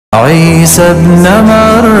عيسى ابن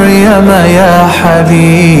مريم يا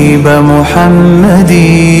حبيب محمدي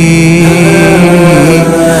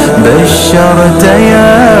بشرت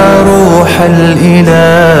يا روح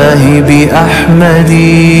الإله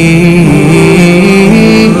بأحمدي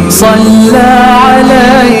صلى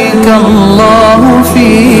عليك الله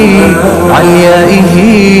في عليائه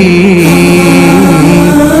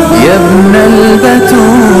يا ابن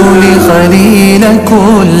البتول خليل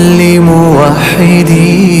كل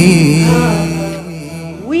موحدي.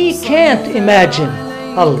 We can't imagine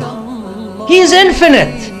Allah. He is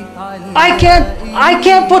infinite. I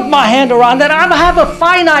can't put my hand around that. I have a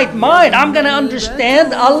finite mind. I'm going to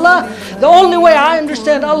understand Allah. The only way I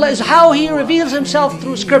understand Allah is how He reveals Himself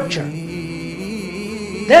through Scripture.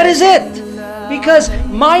 That is it. Because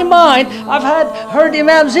my mind, I've heard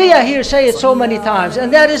Imam Zia here say it so many times,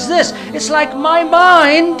 and that is this. It's like my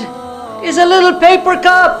mind is a little paper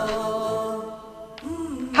cup.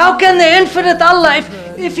 How can the infinite Allah,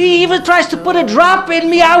 if He even tries to put a drop in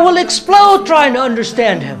me, I will explode trying to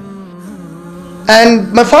understand Him.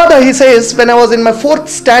 And my father, he says, when I was in my 4th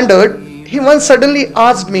standard, he once suddenly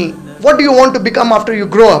asked me, what do you want to become after you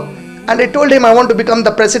grow up? And I told him I want to become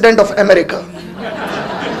the President of America.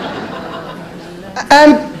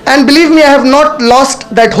 And believe me, I have not lost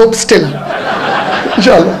that hope still.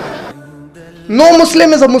 Inshallah. No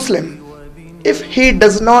Muslim is a Muslim if he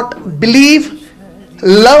does not believe,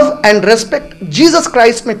 love and respect Jesus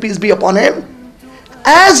Christ, may peace be upon him,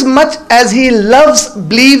 as much as he loves,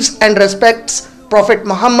 believes and respects Prophet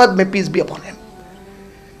Muhammad, may peace be upon him.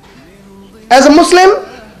 As a Muslim,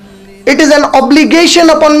 it is an obligation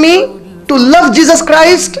upon me to love Jesus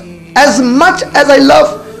Christ as much as I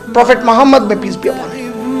love Prophet Muhammad, may peace be upon him.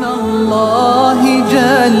 الله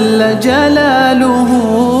جل جلاله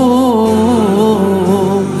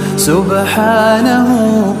سبحانه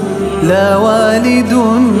لا والد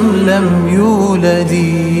لم يولد.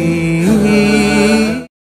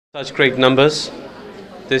 Such great numbers.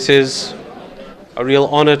 This is a real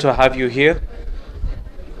honor to have you here,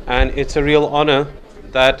 and it's a real honor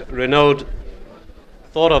that Renaud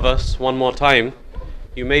thought of us one more time.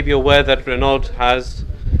 You may be aware that Renaud has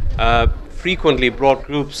frequently brought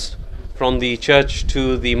groups from the church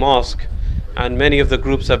to the mosque, and many of the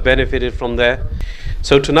groups have benefited from there.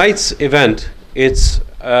 So tonight's event, it's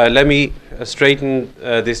let me straighten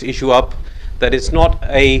this issue up, that it's not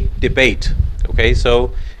a debate. Okay,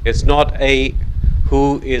 so it's not a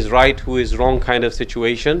who is right, who is wrong kind of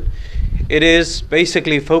situation. It is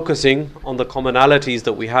basically focusing on the commonalities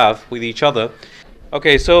that we have with each other.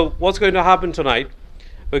 Okay, so what's going to happen tonight?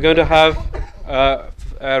 We're going to have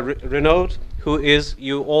Renaud, who is,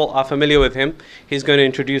 you all are familiar with him. He's going to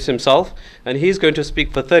introduce himself, and he's going to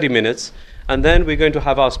speak for 30 minutes. And then we're going to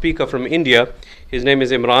have our speaker from India. His name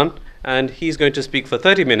is Imran, and he's going to speak for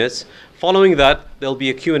 30 minutes. Following that, there'll be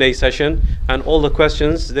a Q&A session, and all the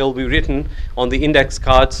questions, they'll be written on the index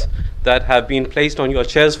cards that have been placed on your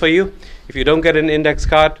chairs for you. If you don't get an index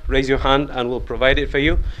card, raise your hand and we'll provide it for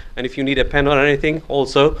you. And if you need a pen or anything,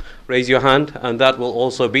 also raise your hand and that will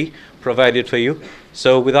also be provided for you.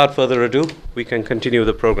 So without further ado, we can continue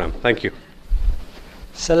the program. Thank you.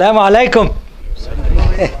 Assalamu alaikum.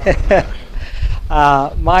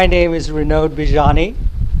 My name is Renaud Bijani.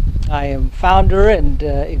 I am founder and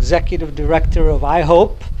executive director of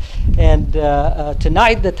iHope. And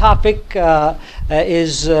tonight the topic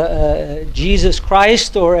is Jesus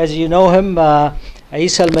Christ, or as you know him,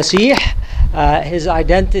 Isa al-Masih, his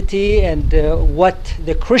identity and what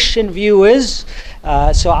the Christian view is.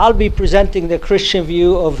 So I'll be presenting the Christian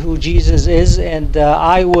view of who Jesus is, and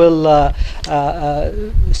I will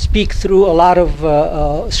speak through a lot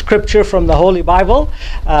of scripture from the Holy Bible.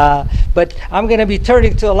 But I'm going to be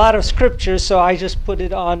turning to a lot of scripture, so I just put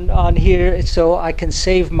it on here so I can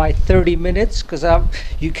save my 30 minutes, because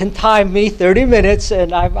you can time me 30 minutes,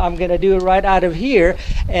 and I'm going to do it right out of here.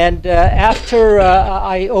 And after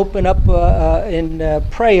I open up in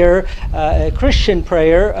prayer, Christian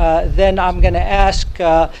prayer, then I'm going to ask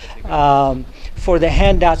for the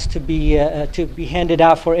handouts to be handed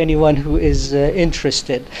out for anyone who is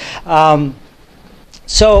interested.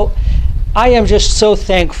 So I am just so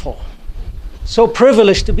thankful, so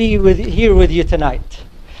privileged to be here with you tonight.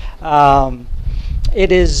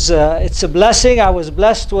 It's a blessing. I was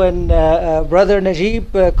blessed when Brother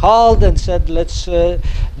Najib called and said, let's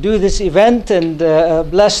do this event, and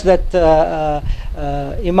blessed that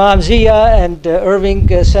Imam Zia and Irving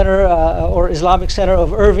Center, or Islamic Center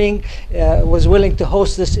of Irving, was willing to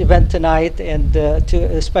host this event tonight, and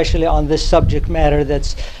especially on this subject matter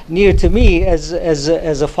that's near to me as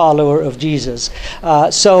a follower of Jesus.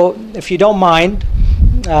 So if you don't mind,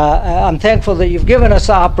 I'm thankful that you've given us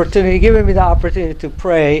the opportunity, given me the opportunity to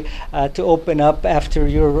pray, to open up after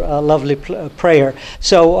your lovely prayer.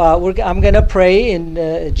 So I'm going to pray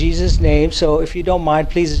in Jesus' name. So if you don't mind,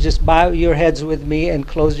 please just bow your heads with me and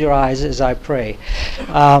close your eyes as I pray.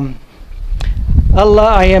 Allah,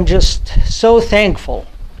 I am just so thankful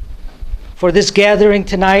for this gathering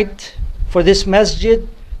tonight, for this masjid,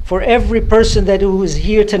 for every person that who is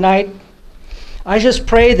here tonight. I just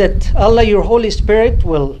pray that Allah, your Holy Spirit,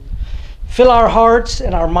 will fill our hearts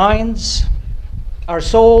and our minds, our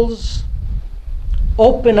souls,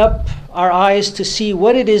 open up our eyes to see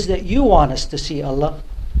what it is that you want us to see, Allah.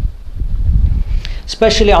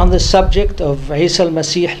 Especially on the subject of Isa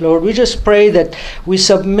al-Masih, Lord. We just pray that we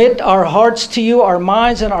submit our hearts to you, our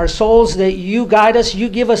minds and our souls, that you guide us, you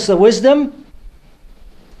give us the wisdom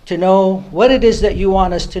to know what it is that you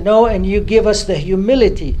want us to know, and you give us the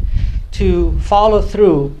humility to follow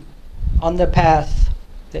through on the path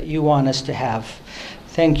that you want us to have.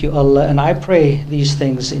 Thank you, Allah, and I pray these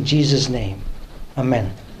things in Jesus' name.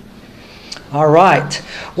 Amen. All right.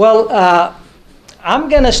 Well, I'm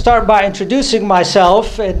going to start by introducing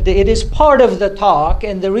myself, and it is part of the talk,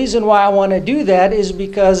 and the reason why I want to do that is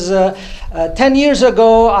because 10 years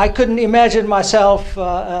ago I couldn't imagine myself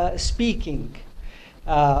speaking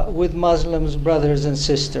with Muslims, brothers and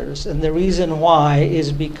sisters. And the reason why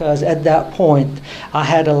is because at that point I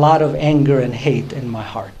had a lot of anger and hate in my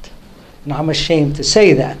heart. And I'm ashamed to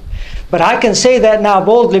say that. But I can say that now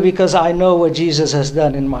boldly because I know what Jesus has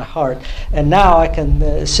done in my heart. And now I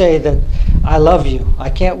can say that I love you. I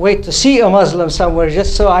can't wait to see a Muslim somewhere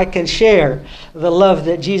just so I can share the love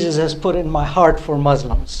that Jesus has put in my heart for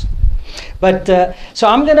Muslims. But so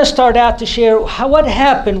I'm going to start out to share what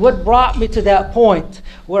happened, what brought me to that point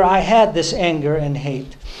where I had this anger and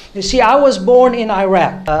hate. You see, I was born in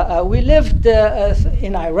Iraq. We lived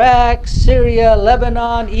in Iraq, Syria,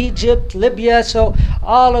 Lebanon, Egypt, Libya, so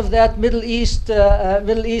all of that Middle East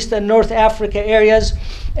and North Africa areas.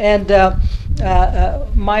 And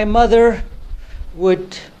my mother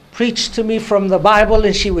would preach to me from the Bible,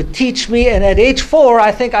 and she would teach me. And at age 4,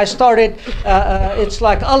 I think I started, it's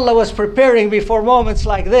like Allah was preparing me for moments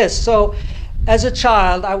like this. So as a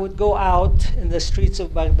child, I would go out in the streets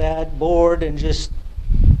of Baghdad, bored, and just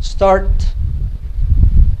start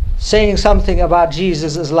saying something about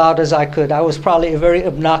Jesus as loud as I could. I was probably a very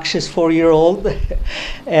obnoxious 4-year-old.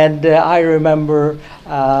 And I remember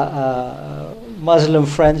Muslim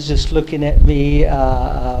friends just looking at me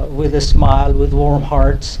with a smile, with warm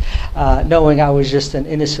hearts, knowing I was just an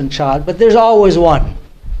innocent child. But there's always one.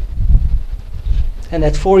 And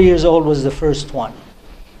at 4 years old was the first one.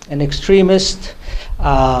 An extremist,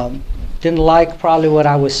 didn't like probably what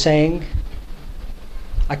I was saying.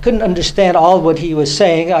 I couldn't understand all what he was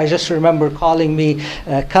saying. I just remember calling me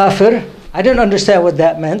kafir. I didn't understand what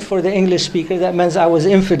that meant. For the English speaker, that means I was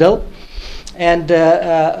infidel. And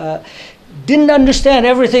didn't understand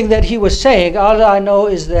everything that he was saying. All I know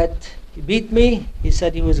is that he beat me. He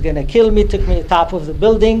said he was going to kill me, took me to the top of the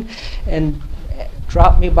building and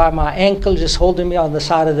dropped me by my ankle, just holding me on the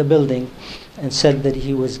side of the building, and said that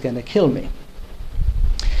he was going to kill me.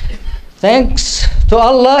 Thanks to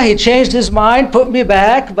Allah, he changed his mind, put me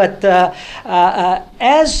back. But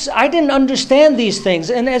as I didn't understand these things,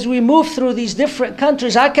 and as we moved through these different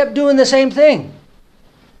countries, I kept doing the same thing.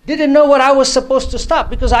 Didn't know what I was supposed to stop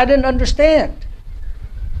because I didn't understand.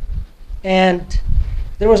 And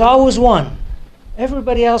there was always one.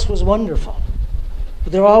 Everybody else was wonderful.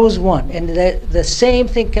 But there was always one. And the same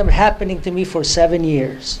thing kept happening to me for 7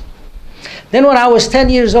 years. Then when I was 10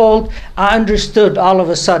 years old, I understood all of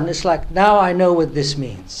a sudden. It's like, now I know what this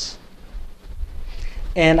means.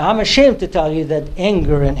 And I'm ashamed to tell you that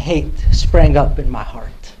anger and hate sprang up in my heart.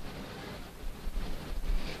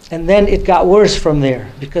 And then it got worse from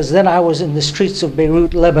there, because then I was in the streets of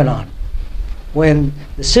Beirut, Lebanon, when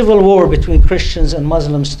the civil war between Christians and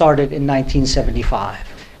Muslims started in 1975.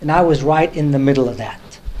 And I was right in the middle of that.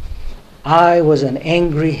 I was an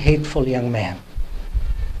angry, hateful young man.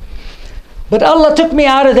 But Allah took me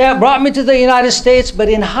out of that, brought me to the United States. But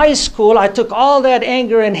in high school, I took all that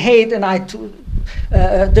anger and hate and I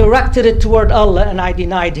directed it toward Allah, and I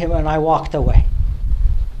denied Him and I walked away.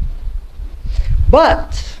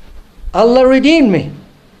 But Allah redeemed me.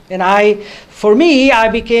 And for me, I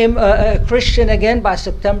became a Christian again by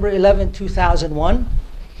September 11, 2001.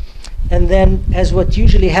 And then, as what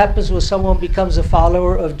usually happens when someone becomes a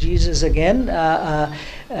follower of Jesus again,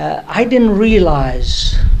 I didn't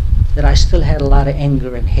realize that I still had a lot of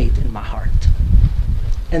anger and hate in my heart.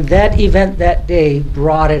 And that event that day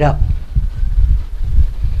brought it up.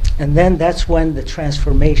 And then that's when the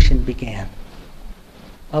transformation began.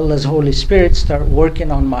 Allah's Holy Spirit start working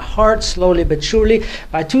on my heart slowly but surely.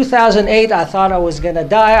 By 2008, I thought I was going to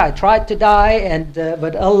die. I tried to die,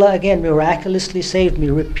 but Allah again miraculously saved me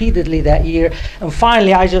repeatedly that year. And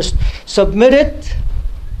finally, I just submitted.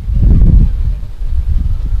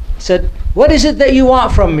 Said, what is it that you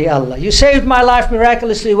want from me, Allah? You saved my life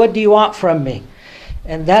miraculously. What do you want from me?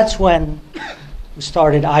 And that's when we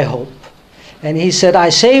started I Hope. And he said, I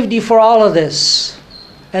saved you for all of this.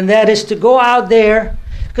 And that is to go out there.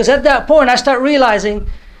 Because at that point, I start realizing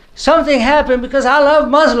something happened because I love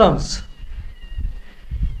Muslims.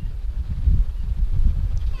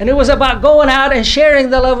 And it was about going out and sharing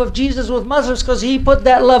the love of Jesus with Muslims because he put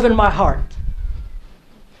that love in my heart.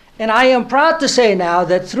 And I am proud to say now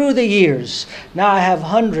that through the years, now I have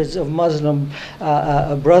hundreds of Muslim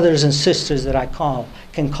brothers and sisters that I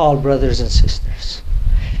can call brothers and sisters.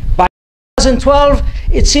 By 2012,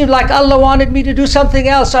 it seemed like Allah wanted me to do something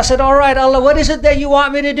else. I said, all right, Allah, what is it that you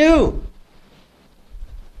want me to do?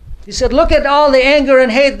 He said, look at all the anger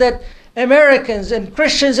and hate that Americans and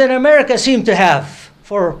Christians in America seem to have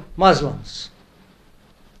for Muslims.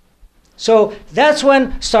 So that's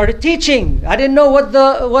when I started teaching. I didn't know what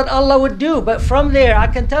Allah would do, but from there I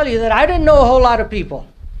can tell you that I didn't know a whole lot of people.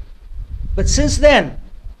 But since then,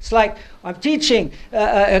 it's like I'm teaching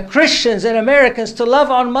Christians and Americans to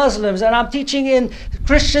love on Muslims, and I'm teaching in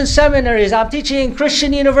Christian seminaries, I'm teaching in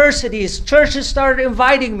Christian universities. Churches started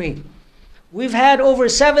inviting me. We've had over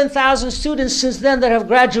 7,000 students since then that have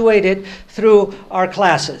graduated through our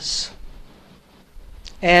classes.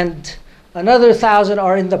 And another 1,000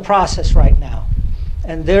 are in the process right now.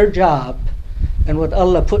 And their job, and what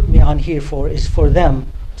Allah put me on here for, is for them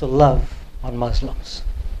to love on Muslims.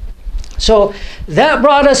 So that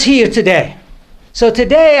brought us here today. So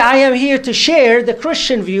today I am here to share the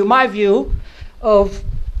Christian view, my view of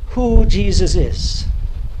who Jesus is.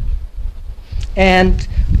 And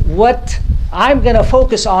what I'm going to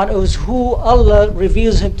focus on is who Allah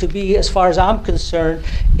reveals him to be, as far as I'm concerned,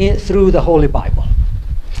 through the Holy Bible.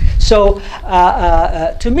 So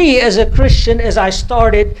to me, as a Christian, as I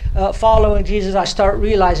started following Jesus, I start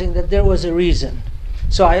realizing that there was a reason.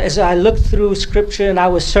 So as I looked through Scripture and I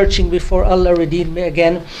was searching before Allah redeemed me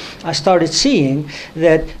again, I started seeing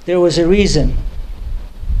that there was a reason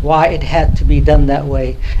why it had to be done that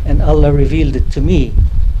way, and Allah revealed it to me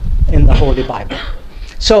in the Holy Bible.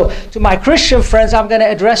 So to my Christian friends, I'm going to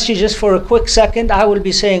address you just for a quick second. I will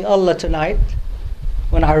be saying Allah tonight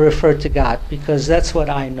when I refer to God, because that's what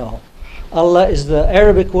I know. Allah is the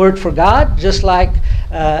Arabic word for God, just like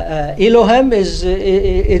Elohim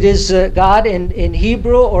is God in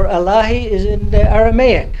Hebrew, or Allahi is in the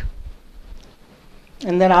Aramaic.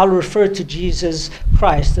 And then I'll refer to Jesus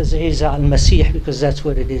Christ as Isa al-Masih, because that's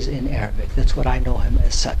what it is in Arabic. That's what I know him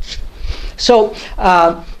as such. So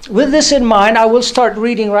with this in mind, I will start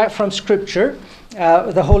reading right from Scripture,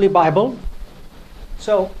 the Holy Bible.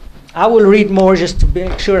 So I will read more just to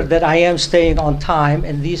make sure that I am staying on time,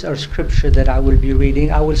 and these are Scripture that I will be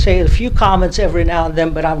reading. I will say a few comments every now and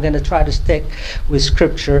then, but I'm going to try to stick with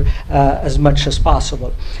Scripture as much as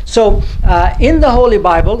possible. So in the Holy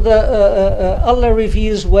Bible, Allah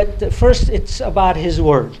reveals first it's about His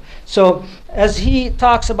Word. So as He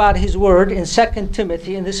talks about His Word in 2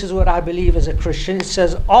 Timothy, and this is what I believe as a Christian, it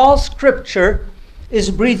says, all Scripture is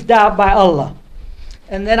breathed out by Allah.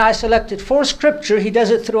 And then I selected 4 Scripture. He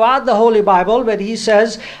does it throughout the Holy Bible, but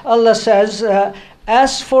Allah says,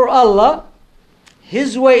 as for Allah,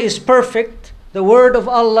 His way is perfect. The word of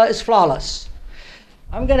Allah is flawless.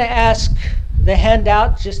 I'm going to ask the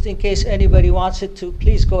handout, just in case anybody wants it to,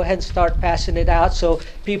 please go ahead and start passing it out so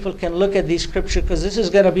people can look at these Scripture, because this is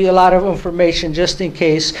going to be a lot of information just in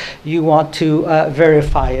case you want to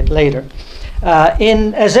verify it later.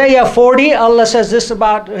 In Isaiah 40, Allah says this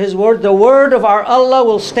about His word: the word of our Allah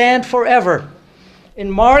will stand forever.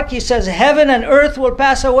 In Mark, He says, heaven and earth will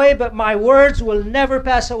pass away, but my words will never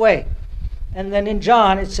pass away. And then in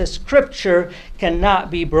John, it says, Scripture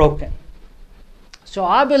cannot be broken. So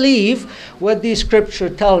I believe what these Scripture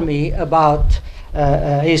tell me about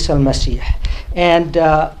Isa al-Masih. And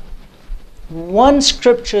one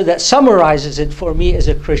Scripture that summarizes it for me as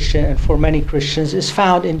a Christian and for many Christians is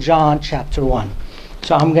found in John chapter 1.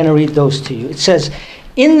 So I'm going to read those to you. It says,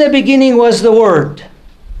 in the beginning was the Word,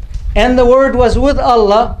 and the Word was with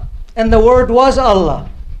Allah, and the Word was Allah.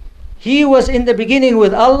 He was in the beginning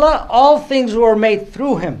with Allah. All things were made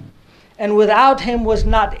through Him, and without Him was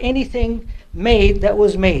not anything made that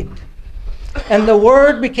was made. And the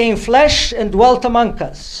Word became flesh and dwelt among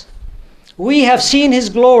us. We have seen His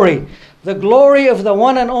glory, the glory of the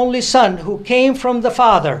one and only Son who came from the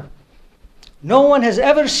Father. No one has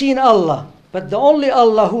ever seen Allah, But the only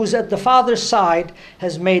Allah who is at the Father's side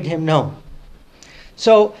has made him known.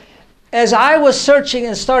 So as I was searching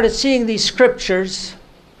and started seeing these scriptures,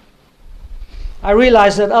 I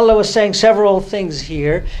realized that Allah was saying several things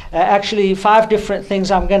here. Actually, 5 different things.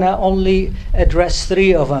 I'm going to only address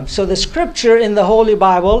 3 of them. So the scripture in the Holy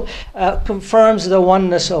Bible confirms the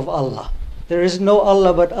oneness of Allah. There is no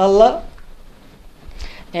Allah but Allah,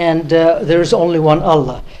 and there is only one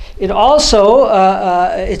Allah. It also,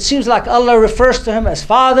 it seems like Allah refers to him as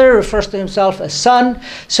Father, refers to himself as Son.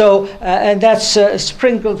 So, and that's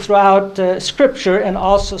sprinkled throughout Scripture. And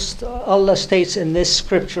also Allah states in this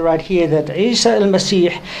scripture right here that Isa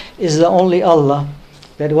al-Masih is the only Allah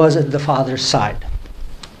that was at the Father's side.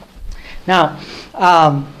 Now,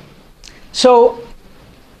 so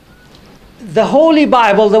the Holy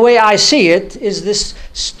Bible, the way I see it, is this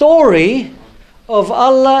story of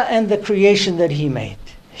Allah and the creation that He made.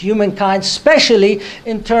 Humankind, especially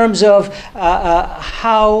in terms of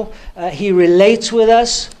how He relates with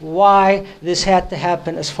us, why this had to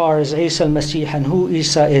happen as far as Isa al-Masih and who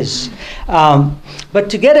Isa is. But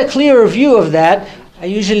to get a clearer view of that, I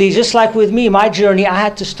usually, just like with me, my journey, I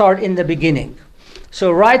had to start in the beginning.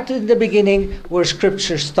 So right in the beginning where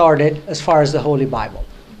Scripture started as far as the Holy Bible.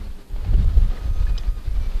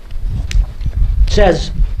 It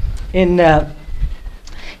says in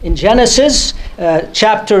Genesis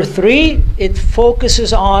chapter 3, it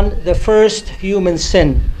focuses on the first human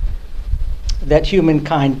sin that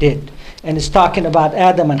humankind did. And it's talking about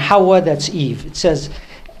Adam and Hawa, that's Eve. It says,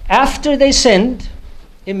 after they sinned,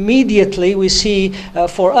 immediately we see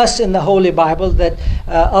for us in the Holy Bible that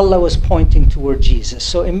Allah was pointing toward Jesus.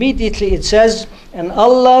 So immediately it says, and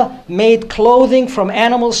Allah made clothing from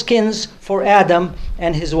animal skins for Adam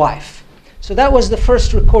and his wife. So that was the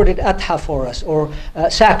first recorded adha for us, or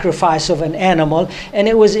sacrifice of an animal. And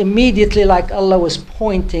it was immediately like Allah was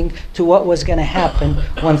pointing to what was going to happen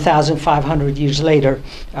 1,500 years later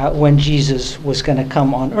when Jesus was going to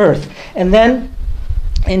come on earth. And then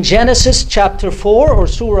in Genesis chapter 4 or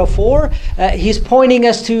Surah 4, he's pointing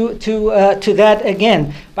us to that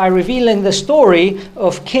again by revealing the story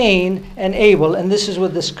of Cain and Abel. And this is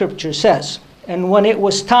what the scripture says. And when it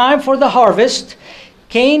was time for the harvest,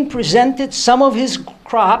 Cain presented some of his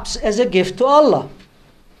crops as a gift to Allah.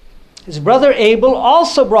 His brother Abel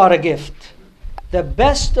also brought a gift, the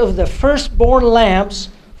best of the firstborn lambs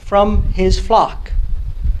from his flock.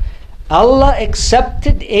 Allah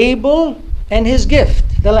accepted Abel and his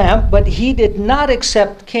gift, the lamb, but He did not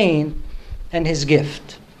accept Cain and his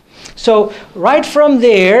gift. So right from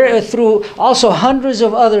there, through also hundreds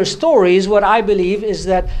of other stories, what I believe is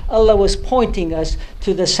that Allah was pointing us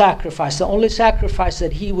to the sacrifice, the only sacrifice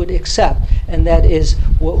that He would accept, and that is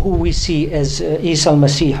who we see as Isa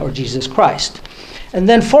al-Masih, or Jesus Christ. And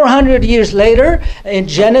then 400 years later, in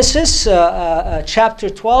Genesis chapter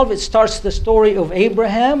 12, it starts the story of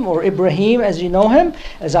Abraham, or Ibrahim as you know him,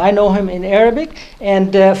 as I know him in Arabic.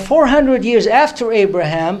 And 400 years after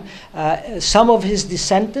Abraham, some of his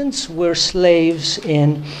descendants were slaves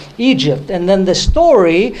in Egypt. And then the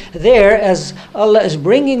story there, as Allah is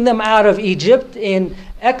bringing them out of Egypt in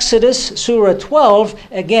Exodus, Surah 12,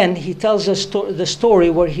 again, He tells us the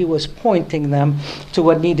story where He was pointing them to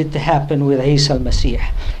what needed to happen with Isa al-Masih.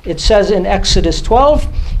 It says in Exodus 12,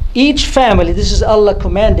 each family, this is Allah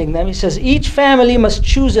commanding them, He says, each family must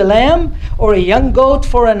choose a lamb or a young goat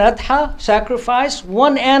for an adha, sacrifice,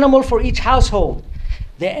 one animal for each household.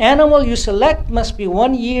 The animal you select must be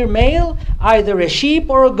 1 year male, either a sheep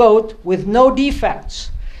or a goat with no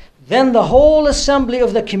defects. Then the whole assembly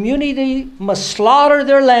of the community must slaughter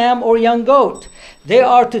their lamb or young goat. They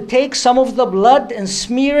are to take some of the blood and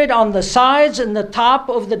smear it on the sides and the top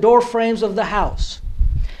of the door frames of the house.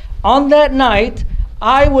 On that night,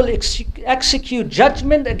 I will execute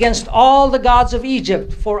judgment against all the gods of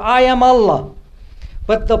Egypt, for I am Allah.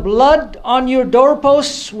 But the blood on your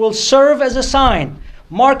doorposts will serve as a sign,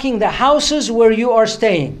 marking the houses where you are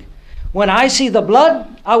staying. When I see the blood,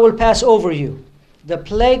 I will pass over you. The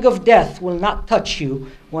plague of death will not touch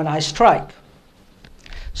you when I strike.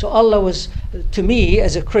 So Allah was, to me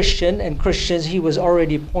as a Christian and Christians, He was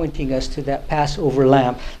already pointing us to that Passover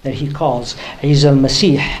lamb that He calls Isa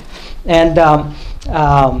al-Masih. And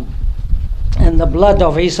the blood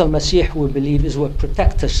of Isa al-Masih, we believe, is what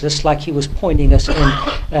protects us, just like He was pointing us in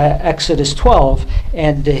Exodus 12,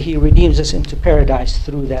 and He redeems us into paradise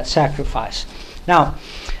through that sacrifice. Now,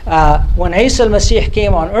 when Isa al-Masih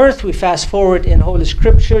came on earth, we fast forward in Holy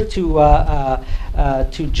Scripture to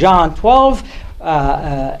John 12,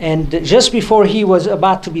 and just before He was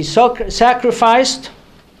about to be sacrificed,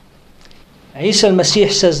 Isa al-Masih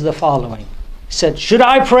says the following. He said, should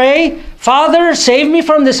I pray, Father, save me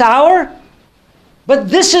from this hour? But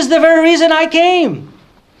this is the very reason I came.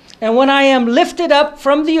 And when I am lifted up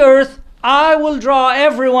from the earth, I will draw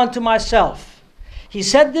everyone to myself. He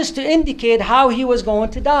said this to indicate how he was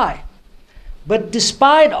going to die. But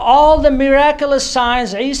despite all the miraculous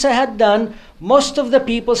signs Isa had done, most of the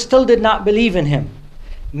people still did not believe in him.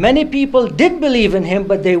 Many people did believe in him,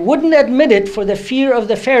 but they wouldn't admit it for the fear of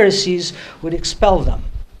the Pharisees would expel them.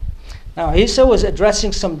 Now, Isa was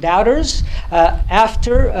addressing some doubters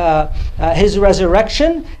after his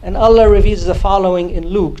resurrection, and Allah reveals the following in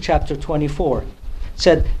Luke chapter 24. It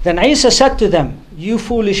said, "Then Isa said to them, 'You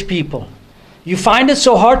foolish people, you find it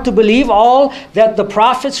so hard to believe all that the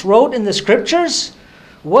prophets wrote in the scriptures?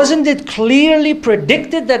 Wasn't it clearly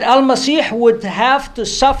predicted that Al-Masih would have to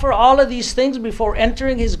suffer all of these things before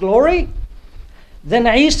entering his glory?' Then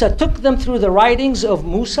Isa took them through the writings of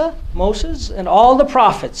Moses, and all the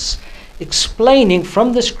prophets, explaining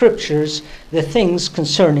from the scriptures the things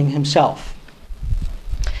concerning himself."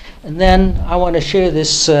 And then I want to share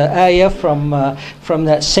this ayah from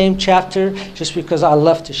that same chapter, just because I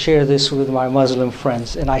love to share this with my Muslim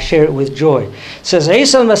friends, and I share it with joy. It says,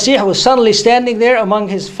 Isa al-Masih was suddenly standing there among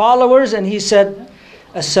his followers, and he said,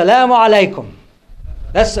 "Assalamu alaikum."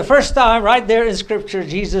 That's the first time right there in Scripture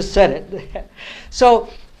Jesus said it. So,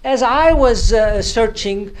 as I was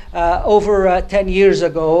searching over 10 years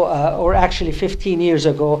ago, or actually 15 years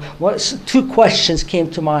ago, two questions came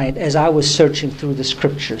to mind as I was searching through the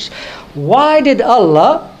scriptures. Why did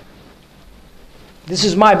Allah, this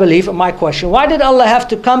is my belief and my question, why did Allah have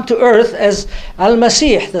to come to earth as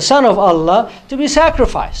Al-Masih, the Son of Allah, to be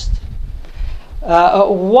sacrificed?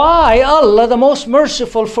 Why Allah, the most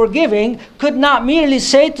merciful, forgiving, could not merely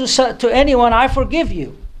say to anyone, "I forgive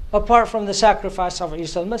you," apart from the sacrifice of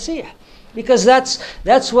Isa al-Masih? Because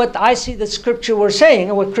that's what I see the scripture were saying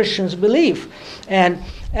and what Christians believe. And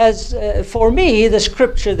as for me, the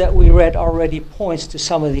scripture that we read already points to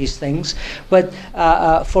some of these things. But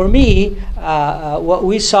for me, what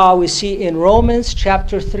we see in Romans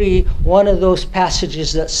chapter 3, one of those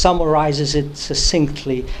passages that summarizes it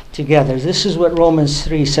succinctly together. This is what Romans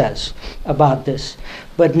 3 says about this.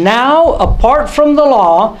 "But now, apart from the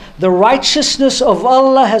law, the righteousness of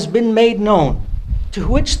Allah has been made known, to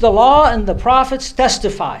which the law and the prophets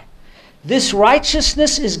testify. This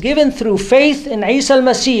righteousness is given through faith in Isa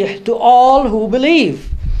al-Masih to all who believe.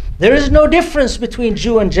 There is no difference between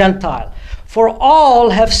Jew and Gentile, for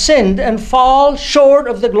all have sinned and fall short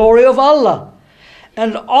of the glory of Allah.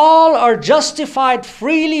 And all are justified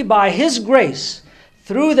freely by His grace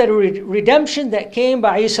through the redemption that came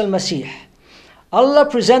by Isa al-Masih. Allah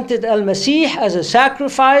presented al-Masih as a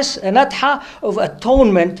sacrifice, an adha of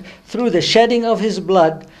atonement through the shedding of his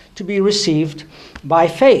blood to be received by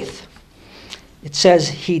faith." It says,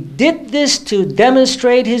 "He did this to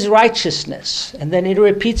demonstrate his righteousness." And then it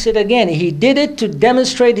repeats it again. "He did it to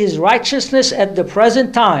demonstrate his righteousness at the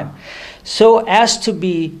present time, so as to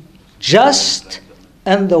be just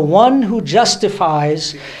and the one who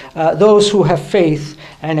justifies those who have faith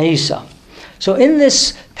in Isa." So in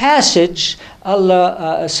this passage,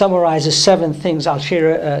 Allah summarizes 7 things. I'll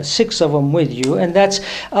share 6 of them with you. And that's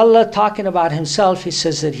Allah talking about himself. He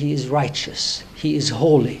says that he is righteous. He is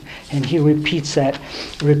holy. And he repeats that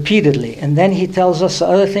repeatedly. And then he tells us the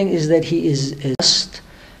other thing is that he is a just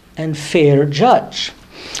and fair judge.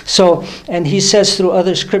 So, and he says through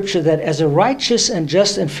other scripture that as a righteous and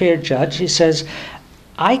just and fair judge, he says,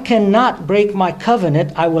 "I cannot break my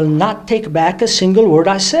covenant. I will not take back a single word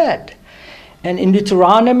I said." And in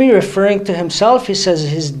Deuteronomy, referring to himself, he says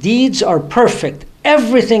his deeds are perfect.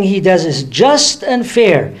 Everything he does is just and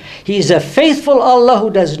fair. He is a faithful Allah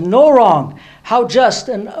who does no wrong. How just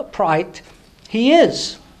and upright he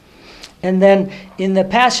is. And then in the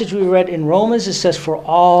passage we read in Romans, it says, "For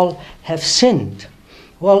all have sinned."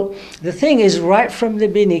 Well, the thing is, right from the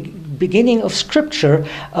beginning of Scripture,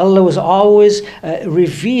 Allah was always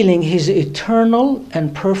revealing his eternal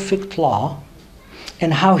and perfect law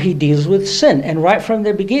and how he deals with sin. And right from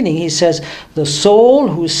the beginning, he says, "The soul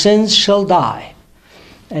who sins shall die."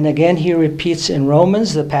 And again, he repeats in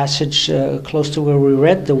Romans, the passage close to where we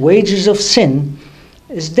read, "The wages of sin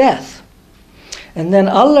is death." And then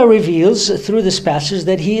Allah reveals through this passage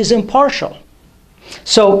that he is impartial.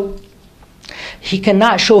 So, he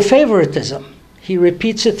cannot show favoritism. He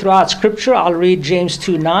repeats it throughout Scripture. I'll read James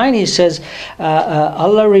 2:9. He says,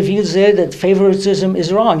 Allah reveals there that favoritism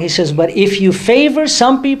is wrong. He says, "But if you favor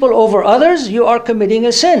some people over others, you are committing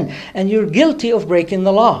a sin, and you're guilty of breaking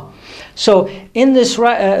the law." So in this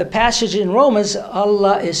passage in Romans,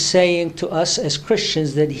 Allah is saying to us as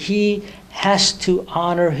Christians that he has to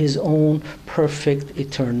honor his own perfect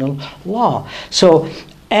eternal law. So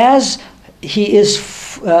as He is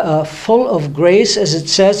full of grace, as it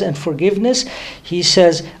says, and forgiveness. He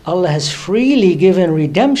says Allah has freely given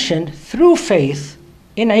redemption through faith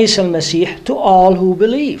in Isa al-Masih to all who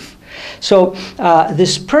believe. So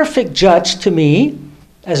this perfect judge to me,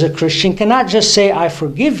 as a Christian, cannot just say, I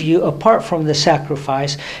forgive you apart from the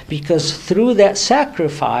sacrifice, because through that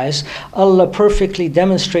sacrifice, Allah perfectly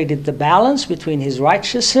demonstrated the balance between His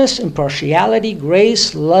righteousness, impartiality,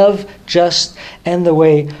 grace, love, just, and the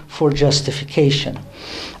way for justification.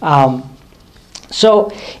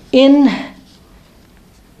 So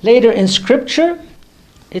later in Scripture,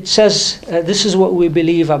 it says, this is what we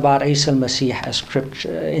believe about Isa al-Masih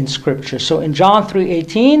in Scripture. So in John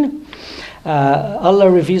 3:18, Allah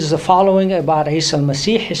reveals the following about Isa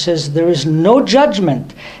al-Masih. He says, there is no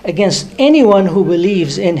judgment against anyone who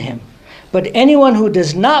believes in Him. But anyone who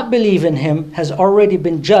does not believe in Him has already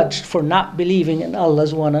been judged for not believing in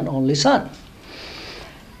Allah's one and only Son.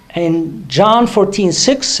 In John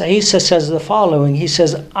 14:6, Isa says the following. He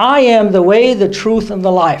says, I am the way, the truth, and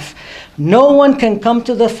the life. No one can come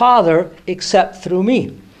to the Father except through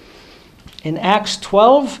me. In Acts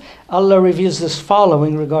 12, Allah reveals this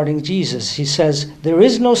following regarding Jesus. He says, there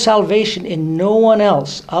is no salvation in no one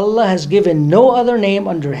else. Allah has given no other name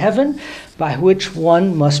under heaven by which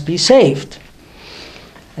one must be saved.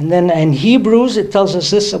 And then in Hebrews, it tells us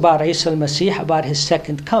this about Isa al-Masih, about His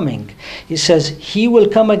second coming. He says, He will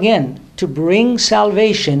come again to bring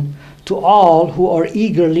salvation to all who are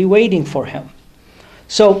eagerly waiting for Him.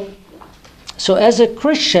 So as a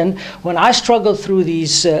Christian, when I struggled through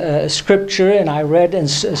these scripture and I read and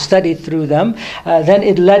studied through them, then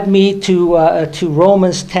it led me to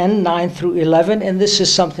Romans 10:9-11. And this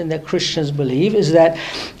is something that Christians believe, is that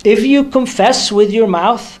if you confess with your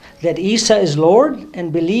mouth that Isa is Lord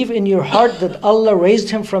and believe in your heart that Allah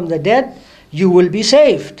raised Him from the dead, you will be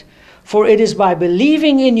saved. For it is by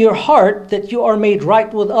believing in your heart that you are made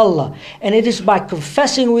right with Allah, and it is by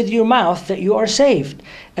confessing with your mouth that you are saved.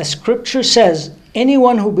 As Scripture says,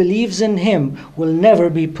 anyone who believes in Him will never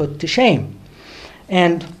be put to shame.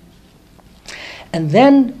 And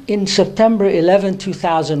then in September 11,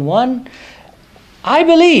 2001, I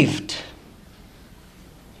believed.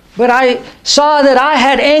 But I saw that I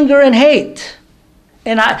had anger and hate.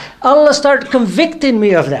 And Allah started convicting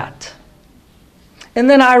me of that. And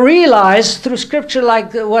then I realized through scripture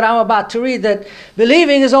like what I'm about to read that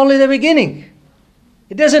believing is only the beginning.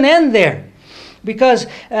 It doesn't end there. Because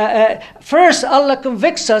first Allah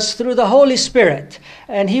convicts us through the Holy Spirit.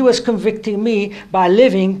 And He was convicting me by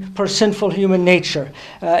living per sinful human nature.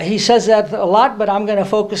 He says that a lot, but I'm going to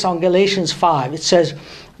focus on Galatians 5. It says,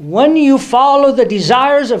 when you follow the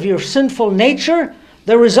desires of your sinful nature,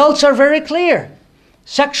 the results are very clear.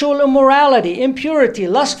 Sexual immorality, impurity,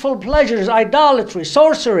 lustful pleasures, idolatry,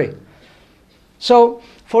 sorcery. So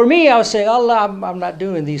for me, I would say, Allah, I'm not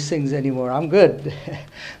doing these things anymore. I'm good.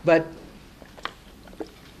 But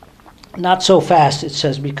not so fast, it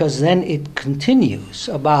says, because then it continues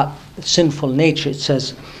about sinful nature. It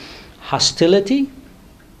says hostility,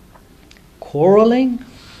 quarreling,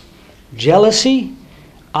 jealousy,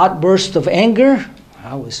 outburst of anger.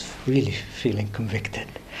 I was really feeling convicted.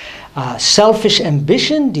 Selfish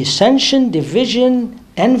ambition, dissension, division,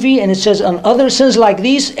 envy, and it says, on other sins like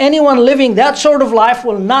these, anyone living that sort of life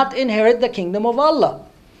will not inherit the kingdom of Allah.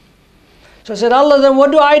 So I said, Allah, then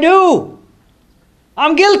what do I do?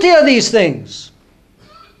 I'm guilty of these things.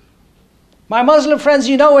 My Muslim friends,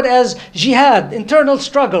 you know it as jihad, internal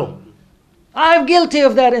struggle. I'm guilty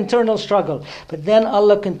of that internal struggle. But then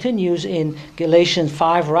Allah continues in Galatians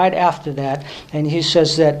 5 right after that, and He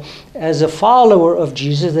says that as a follower of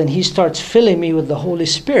Jesus, then He starts filling me with the Holy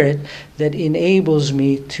Spirit that enables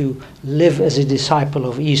me to live as a disciple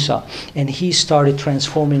of Isa. And He started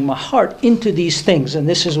transforming my heart into these things. And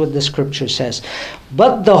this is what the scripture says.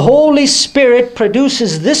 But the Holy Spirit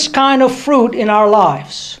produces this kind of fruit in our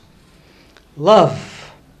lives. Love.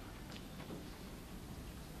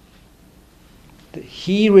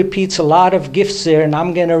 He repeats a lot of gifts there, and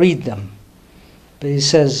I'm going to read them. But He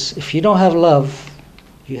says, if you don't have love,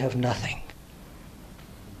 you have nothing.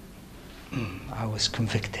 I was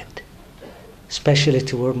convicted, especially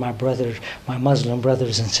toward my Muslim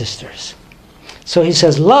brothers and sisters. So He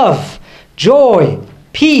says, love, joy,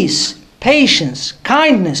 peace, patience,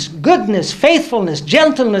 kindness, goodness, faithfulness,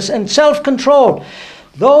 gentleness, and self-control.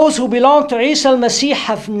 Those who belong to Isa al-Masih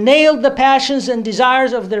have nailed the passions and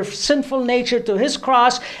desires of their sinful nature to His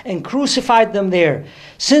cross and crucified them there.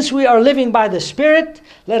 Since we are living by the Spirit,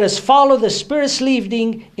 let us follow the Spirit's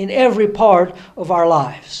leading in every part of our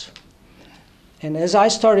lives. And as I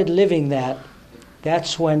started living that,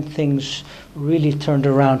 that's when things really turned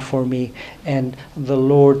around for me, and the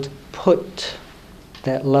Lord put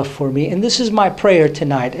that love for me. And this is my prayer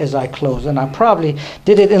tonight as I close. And I probably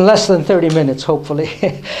did it in less than 30 minutes, hopefully.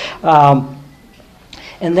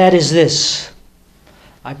 And that is this.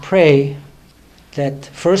 I pray that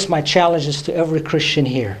first my challenge is to every Christian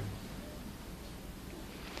here.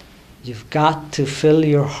 You've got to fill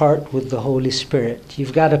your heart with the Holy Spirit.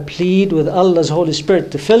 You've got to plead with Allah's Holy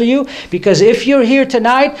Spirit to fill you. Because if you're here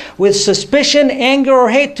tonight with suspicion, anger, or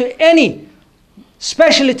hate to any,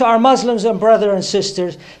 especially to our Muslims and brothers and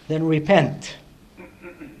sisters, then repent.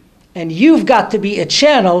 And you've got to be a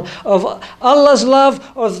channel of Allah's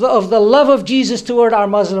love, of the love of Jesus toward our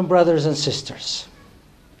Muslim brothers and sisters.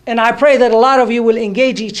 And I pray that a lot of you will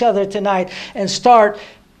engage each other tonight and start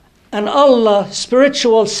an Allah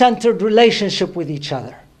spiritual centered relationship with each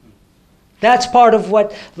other. That's part of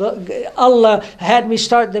what Allah had me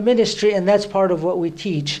start the ministry, and that's part of what we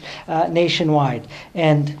teach nationwide.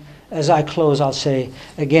 And as I close, I'll say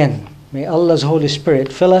again, may Allah's Holy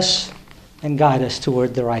Spirit fill us and guide us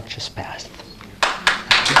toward the righteous path.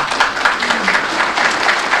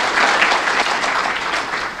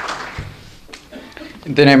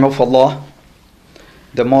 In the name of Allah,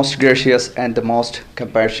 the most gracious and the most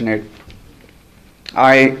compassionate,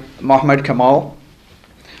 I, Muhammad Kamal,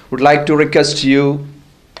 would like to request you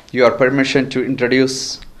your permission to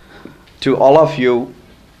introduce to all of you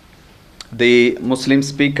the Muslim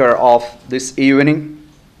speaker of this evening,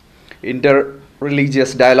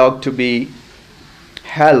 inter-religious dialogue to be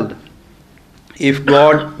held, if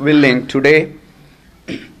God willing, today,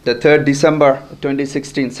 the 3rd December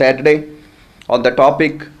 2016, Saturday, on the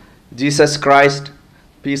topic, Jesus Christ,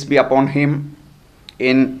 peace be upon him,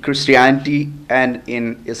 in Christianity and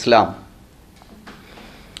in Islam.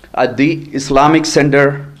 At the Islamic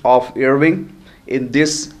Center of Irving, in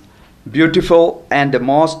this beautiful and the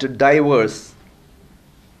most diverse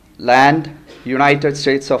land, United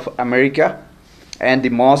States of America, and the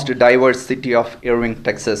most diverse city of Irving,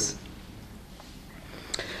 Texas.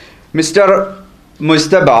 Mr.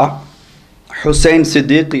 Mujtaba Hussain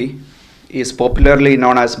Siddiqui is popularly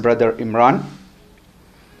known as Brother Imran,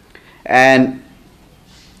 and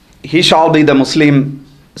he shall be the Muslim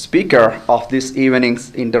speaker of this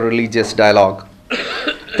evening's interreligious dialogue.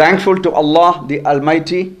 Thankful to Allah the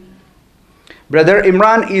Almighty, Brother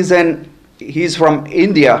Imran he's from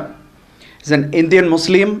India. He's an Indian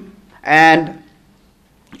Muslim and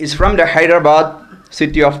is from the Hyderabad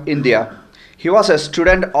city of India. He was a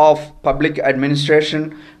student of public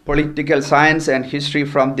administration, political science and history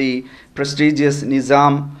from the prestigious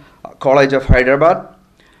Nizam College of Hyderabad.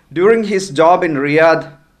 During his job in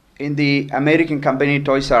Riyadh in the American company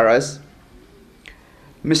Toys R Us,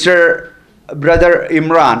 Mr. Brother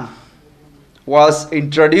Imran was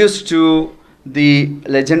introduced to the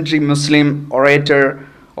legendary Muslim orator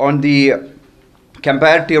on the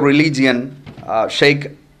comparative religion,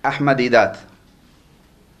 Sheikh Ahmad Deedat.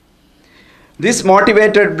 This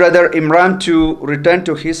motivated Brother Imran to return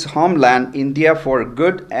to his homeland, India, for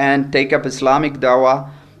good and take up Islamic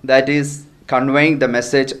dawah, that is, conveying the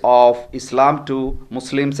message of Islam to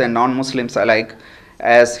Muslims and non-Muslims alike,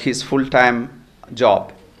 as his full-time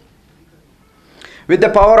job. With the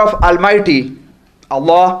power of Almighty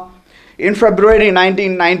Allah, in February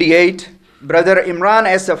 1998, Brother Imran,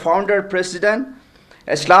 as a founder president,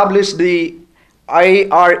 established the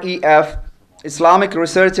IREF, Islamic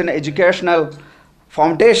Research and Educational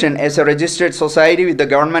Foundation, as a registered society with the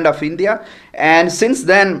government of India. And since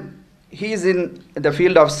then, he is in the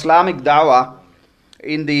field of Islamic dawah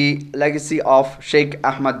in the legacy of Sheikh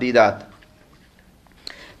Ahmad Deedat.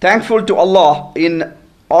 Thankful to Allah, in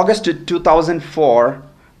August 2004,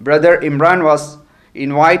 Brother Imran was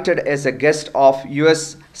invited as a guest of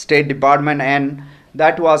US State Department, and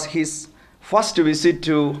that was his first visit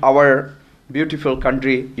to our beautiful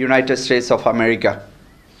country, United States of America.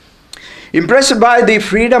 Impressed by the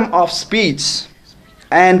freedom of speech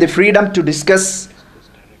and the freedom to discuss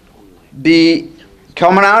the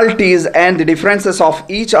commonalities and the differences of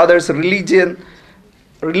each other's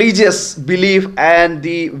religious belief and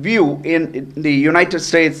the view in the United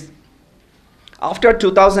States, after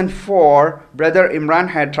 2004, Brother Imran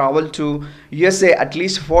had traveled to USA at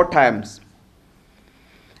least 4 times.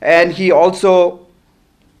 And he also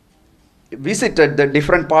visited the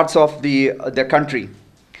different parts of the country.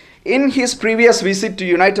 In his previous visit to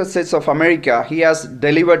United States of America, he has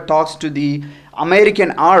delivered talks to the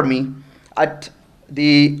American Army at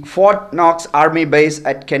the Fort Knox Army Base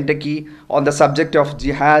at Kentucky on the subject of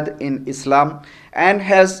jihad in Islam, and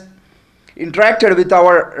has interacted with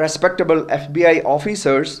our respectable FBI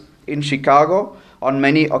officers in Chicago on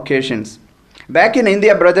many occasions. Back in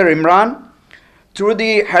India, Brother Imran through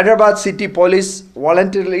the Hyderabad City Police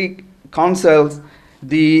voluntarily counsels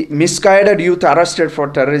the misguided youth arrested for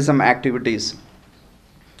terrorism activities.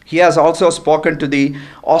 He has also spoken to the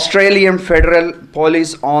Australian Federal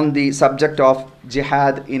Police on the subject of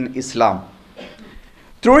jihad in Islam.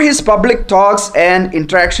 Through his public talks and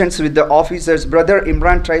interactions with the officers, Brother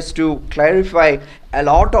Imran tries to clarify a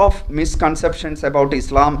lot of misconceptions about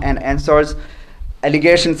Islam and answers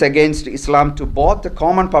allegations against Islam to both the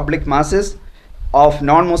common public masses of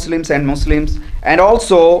non-Muslims and Muslims, and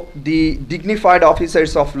also the dignified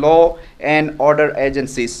officers of law and order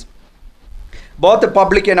agencies. Both the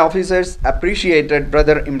public and officers appreciated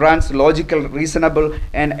Brother Imran's logical, reasonable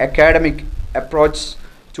and academic approach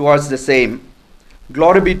towards the same.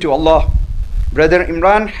 Glory be to Allah. Brother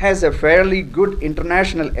Imran has a fairly good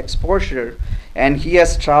international exposure, and he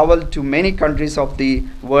has traveled to many countries of the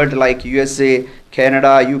world like USA,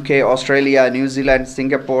 Canada, UK, Australia, New Zealand,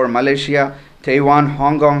 Singapore, Malaysia, Taiwan,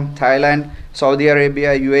 Hong Kong, Thailand, Saudi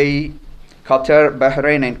Arabia, UAE, Qatar,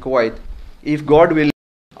 Bahrain and Kuwait. If God will,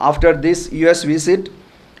 after this US visit,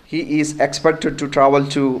 he is expected to travel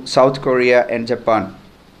to South Korea and Japan.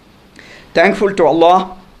 Thankful to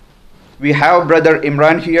Allah, we have Brother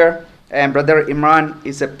Imran here, and Brother Imran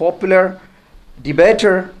is a popular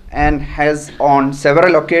debater and has on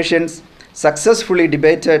several occasions successfully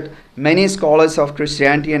debated many scholars of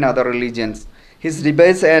Christianity and other religions. His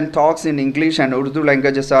debates and talks in English and Urdu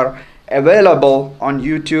languages are available on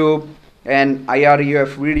YouTube and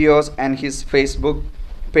IREF videos and his Facebook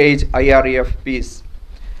page IREF Peace.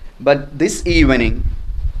 But this evening,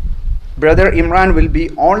 Brother Imran will be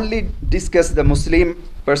only discuss the Muslim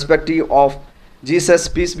perspective of Jesus,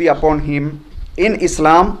 peace be upon him, in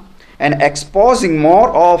Islam, and exposing more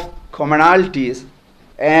of commonalities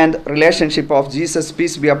and relationship of Jesus,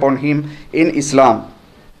 peace be upon him, in Islam.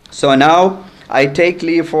 So now I take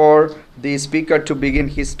leave for the speaker to begin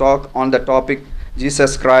his talk on the topic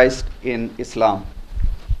Jesus Christ in Islam.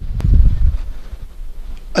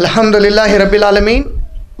 Alhamdulillahi Rabbil Alameen,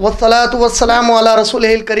 wassalatu wassalamu ala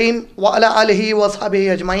rasulihil kareem wa ala alihi wa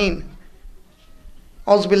ashabihi ajma'in.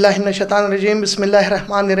 Auzu billahi minash shaitanir rajim, bismillahir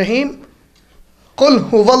rahmanir rahim. Qul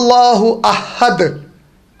huwallahu ahad,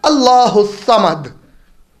 Allahu samad,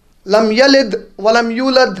 lam yalid wa lam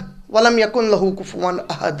yulad wa lam yakun lahu kufuwan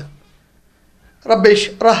ahad. Rabbi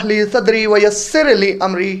shrah li sadri wa yassir li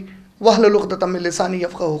amri wahlul 'uqdatam min lisani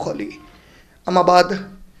yafqahu qawli. Amma ba'd.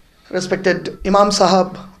 Respected Imam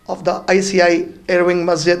Sahab of the ICI Irving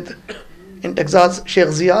Masjid in Texas, Sheikh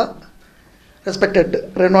Zia,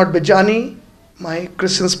 respected Renaud Bijani, my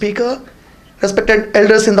Christian speaker, respected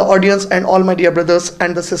elders in the audience and all my dear brothers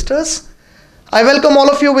and the sisters, I welcome all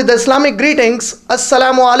of you with the Islamic greetings.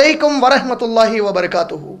 Assalamu alaikum wa rahmatullahi wa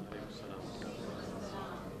barakatuhu.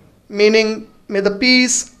 Meaning, may the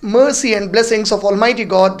peace, mercy and blessings of Almighty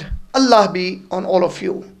God, Allah, be on all of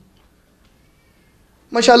you.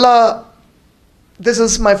 MashaAllah, this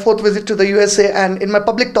is my 4th visit to the USA, and in my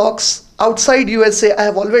public talks outside USA, I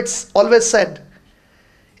have always said,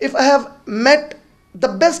 if I have met the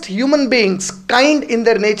best human beings, kind in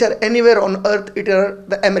their nature anywhere on earth, it are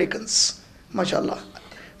the Americans. MashaAllah.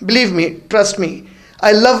 Believe me, trust me,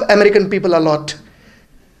 I love American people a lot.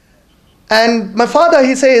 And my father,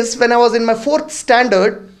 he says, when I was in my 4th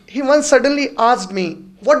standard, he once suddenly asked me,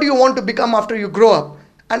 what do you want to become after you grow up?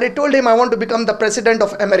 And I told him I want to become the President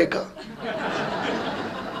of America.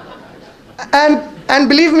 And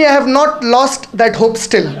believe me, I have not lost that hope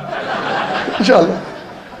still. Inshallah.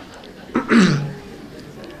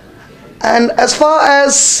 And as far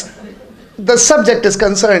as the subject is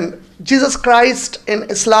concerned, Jesus Christ in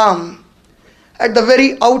Islam, at the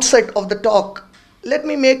very outset of the talk, let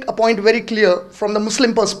me make a point very clear from the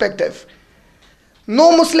Muslim perspective.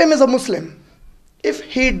 No Muslim is a Muslim if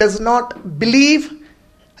he does not believe,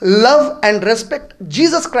 love and respect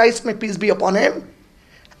Jesus Christ, may peace be upon him,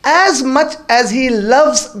 as much as he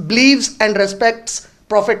loves, believes and respects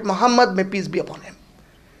Prophet Muhammad, may peace be upon him.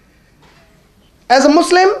 As a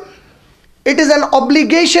Muslim, it is an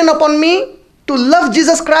obligation upon me to love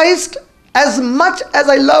Jesus Christ as much as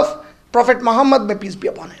I love Prophet Muhammad, may peace be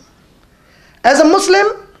upon him. As a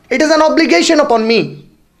Muslim, it is an obligation upon me,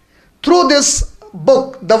 through this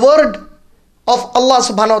book, the word of Allah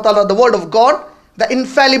subhanahu wa ta'ala, the word of God, the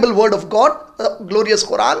infallible word of God, the glorious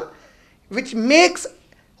Quran, which makes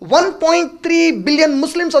 1.3 billion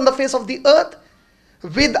Muslims on the face of the earth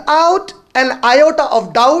without an iota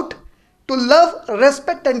of doubt to love,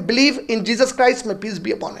 respect and believe in Jesus Christ, may peace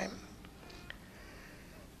be upon him.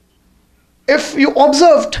 If you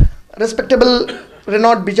observed respectable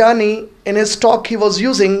Renaud Bijani, in his talk he was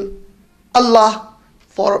using Allah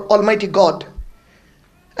for Almighty God.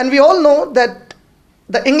 And we all know that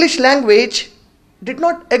the English language did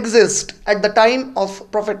not exist at the time of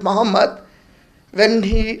Prophet Muhammad when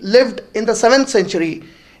he lived in the 7th century.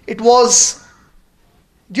 It was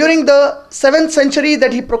during the 7th century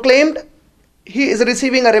that he proclaimed he is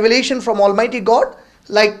receiving a revelation from Almighty God,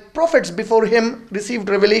 like prophets before him received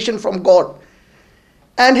revelation from God.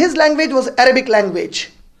 And his language was Arabic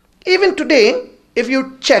language. Even today, if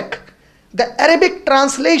you check the Arabic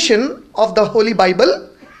translation of the Holy Bible,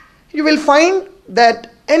 you will find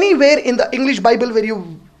that anywhere in the English Bible where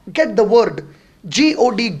you get the word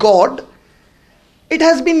God, God, it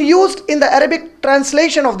has been used in the Arabic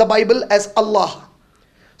translation of the Bible as Allah.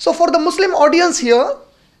 So for the Muslim audience here,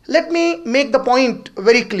 let me make the point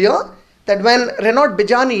very clear that when Renaud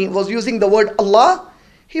Bijani was using the word Allah,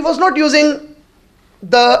 he was not using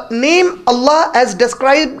the name Allah as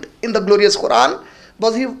described in the glorious Quran,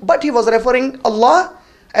 but he was referring Allah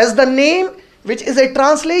as the name which is a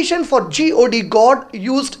translation for God, God,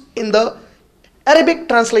 used in the Arabic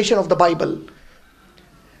translation of the Bible.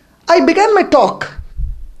 I began my talk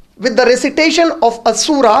with the recitation of a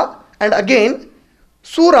surah, and again,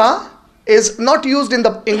 surah is not used in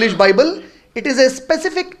the English Bible. It is a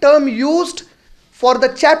specific term used for the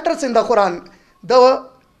chapters in the Quran. The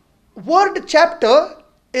word chapter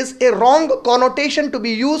is a wrong connotation to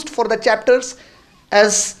be used for the chapters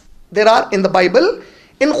as there are in the Bible.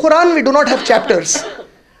 In Quran, we do not have chapters.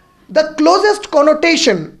 The closest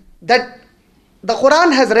connotation that the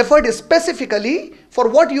Quran has referred specifically for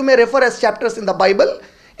what you may refer as chapters in the Bible,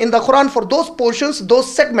 in the Quran, for those portions,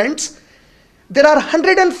 those segments, there are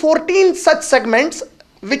 114 such segments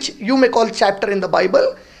which you may call chapter in the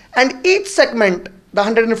Bible, and each segment, the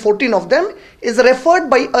 114 of them, is referred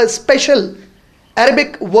by a special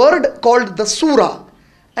Arabic word called the surah.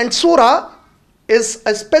 And surah is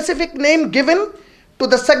a specific name given to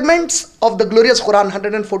the segments of the glorious Quran,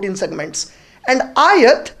 114 segments. And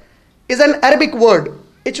ayat is an Arabic word.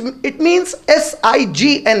 It means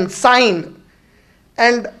S-I-G-N, sign.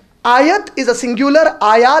 And ayat is a singular,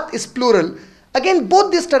 ayat is plural. Again,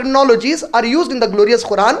 both these terminologies are used in the glorious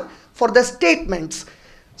Quran for the statements.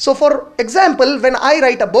 So for example, when I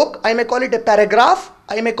write a book, I may call it a paragraph,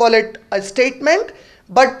 I may call it a statement,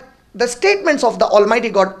 but the statements of the Almighty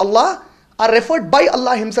God, Allah, are referred by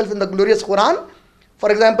Allah Himself in the glorious Quran. For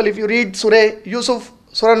example, if you read Surah Yusuf,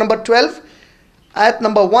 Surah number 12, ayat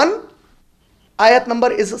number 1, ayat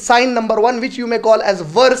number is sign number 1, which you may call as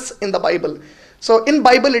verse in the Bible. So in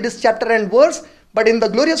Bible it is chapter and verse, but in the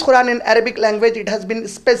glorious Quran in Arabic language it has been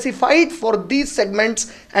specified for these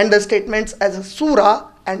segments and the statements as surah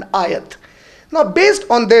and ayat. Now based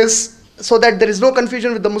on this, so that there is no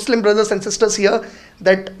confusion with the Muslim brothers and sisters here,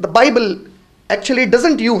 that the Bible actually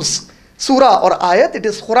doesn't use surah or ayat, it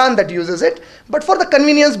is Quran that uses it. But for the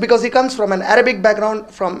convenience, because he comes from an Arabic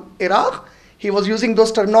background from Iraq, he was using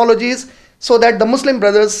those terminologies so that the Muslim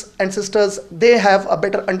brothers and sisters, they have a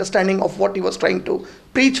better understanding of what he was trying to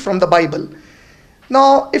preach from the Bible.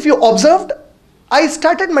 Now, if you observed, I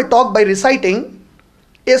started my talk by reciting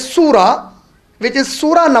a surah, which is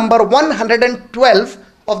surah number 112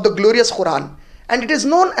 of the glorious Quran. And it is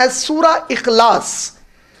known as Surah Ikhlas.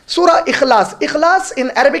 Surah Ikhlas. Ikhlas in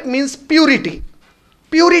Arabic means purity.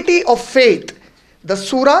 Purity of faith. The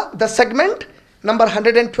surah, the segment number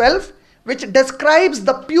 112, which describes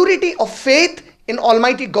the purity of faith in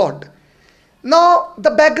Almighty God. Now,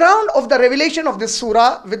 the background of the revelation of this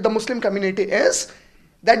surah with the Muslim community is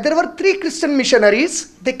that there were 3 Christian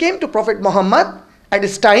missionaries. They came to Prophet Muhammad at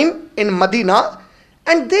his time in Medina,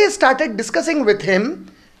 and they started discussing with him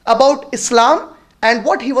about Islam and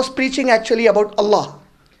what he was preaching actually about Allah.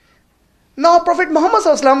 Now, Prophet Muhammad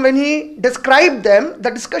SAW, when he described them,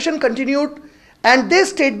 the discussion continued, and they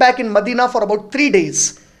stayed back in Medina for about 3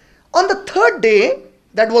 days. On the 3rd day,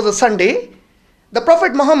 that was a Sunday, the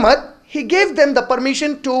Prophet Muhammad, he gave them the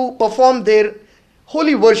permission to perform their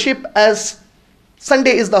holy worship, as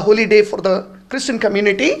Sunday is the holy day for the Christian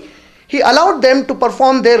community. He allowed them to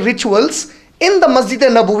perform their rituals in the Masjid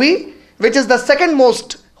al-Nabawi, which is the second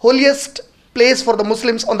most holiest place for the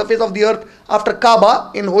Muslims on the face of the earth after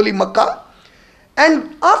Kaaba in holy Makkah.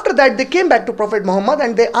 And after that, they came back to Prophet Muhammad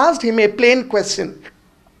and they asked him a plain question.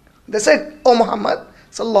 They said, "O Muhammad,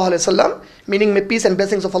 sallallahu alaihi wasallam," meaning may peace and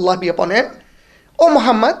blessings of Allah be upon him. "O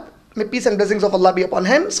Muhammad, may peace and blessings of Allah be upon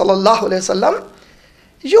him, sallallahu alaihi wasallam,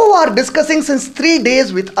 you are discussing since 3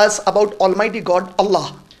 days with us about Almighty God,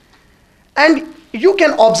 Allah. And you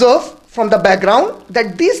can observe from the background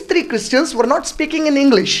that these 3 Christians were not speaking in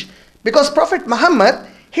English, because Prophet Muhammad,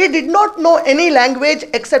 he did not know any language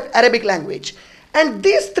except Arabic language. And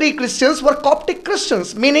these 3 Christians were Coptic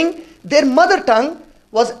Christians, meaning their mother tongue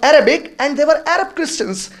was Arabic and they were Arab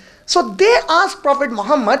Christians. So they asked Prophet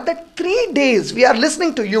Muhammad that 3 days we are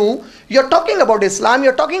listening to you, you're talking about Islam,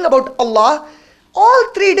 you're talking about Allah.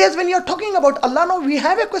 All 3 days when you're talking about Allah, now we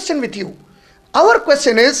have a question with you. Our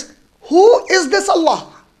question is, who is this Allah?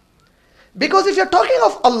 Because if you're talking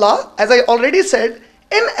of Allah, as I already said,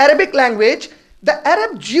 in Arabic language, the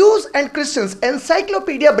Arab Jews and Christians,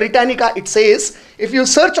 Encyclopedia Britannica, it says, if you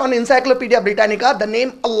search on Encyclopedia Britannica, the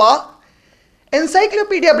name Allah,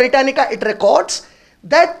 Encyclopedia Britannica, it records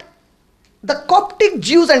that the Coptic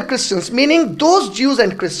Jews and Christians, meaning those Jews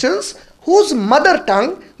and Christians whose mother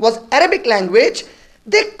tongue was Arabic language,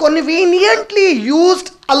 they conveniently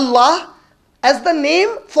used Allah as the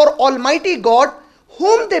name for Almighty God,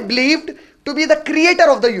 whom they believed to be the creator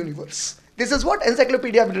of the universe. This is what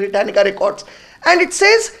Encyclopedia Britannica records. And it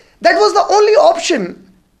says that was the only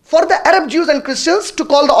option for the Arab Jews and Christians to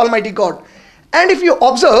call the Almighty God. And if you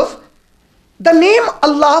observe, the name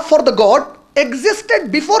Allah for the God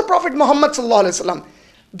existed before Prophet Muhammad sallallahu alaihi wasallam.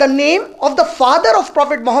 The name of the father of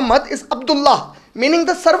Prophet Muhammad is Abdullah, meaning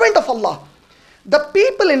the servant of Allah. The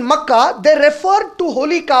people in Makkah, they referred to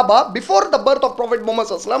Holy Kaaba before the birth of Prophet Muhammad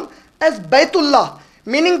sallallahu alaihi wasallam as Baitullah,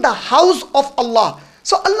 meaning the house of Allah.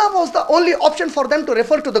 So Allah was the only option for them to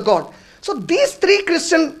refer to the God. So these 3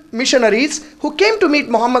 Christian missionaries who came to meet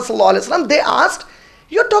Muhammad sallallahu alaihi wasallam, they asked,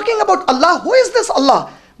 you're talking about Allah, who is this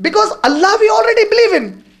Allah? Because Allah we already believe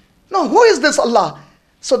in. No, who is this Allah?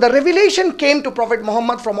 So the revelation came to Prophet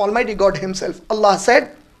Muhammad from Almighty God himself. Allah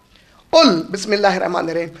said, Qul, Bismillahir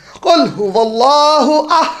Rahmanir Rahim, Qul huwallahu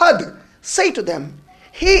ahad. Say to them,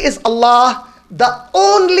 He is Allah, the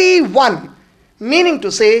only one. Meaning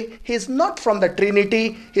to say, He is not from the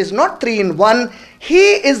Trinity, He is not 3 in 1,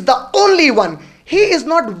 He is the only one. He is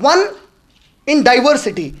not one in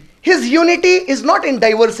diversity. His unity is not in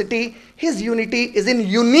diversity, His unity is in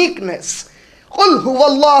uniqueness. Qul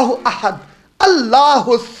huwallahu ahad,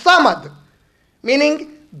 Allahu samad.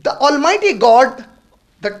 Meaning, the Almighty God,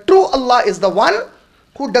 the true Allah, is the one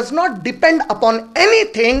who does not depend upon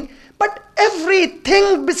anything, but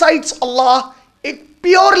everything besides Allah, it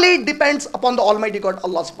purely depends upon the Almighty God,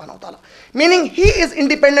 Allah subhanahu wa ta'ala. Meaning, He is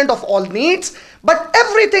independent of all needs, but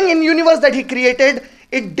everything in universe that He created,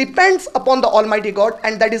 it depends upon the Almighty God,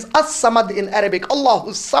 and that is As-Samad in Arabic,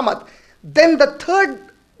 Allahu Samad. Then the third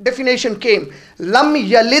definition came, Lam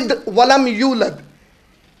Yalid Walam Yulad.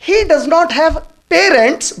 He does not have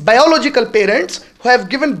parents, biological parents, who have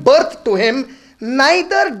given birth to Him,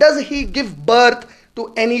 neither does He give birth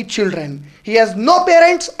to any children. He has no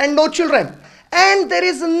parents and no children, and there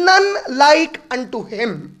is none like unto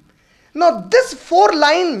Him. Now this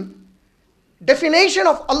 4-line definition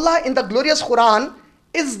of Allah in the glorious Quran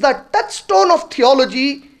is the touchstone of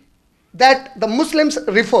theology that the Muslims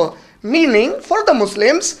refer. Meaning, for the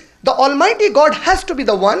Muslims, the Almighty God has to be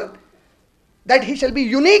the one, that He shall be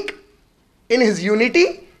unique in His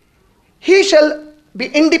unity. He shall be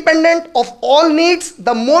independent of all needs.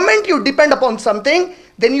 The moment you depend upon something,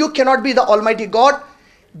 then you cannot be the Almighty God.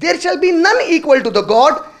 There shall be none equal to the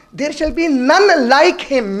God. There shall be none like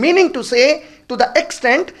Him. Meaning to say, to the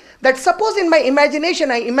extent that suppose in my imagination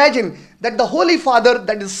I imagine that the Holy Father,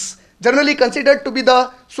 that is generally considered to be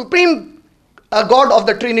the supreme God of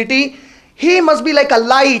the Trinity, He must be like a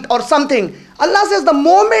light or something. Allah says the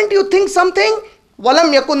moment you think something,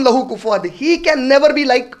 walam yakun lahu kufuwan, He can never be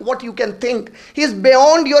like what you can think. He is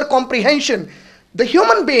beyond your comprehension. The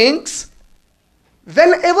human beings,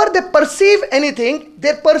 whenever they perceive anything,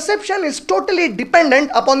 their perception is totally dependent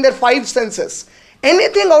upon their 5 senses.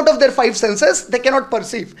 Anything out of their 5 senses, they cannot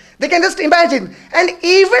perceive. They can just imagine. And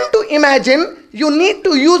even to imagine, you need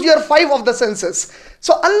to use your 5 of the senses.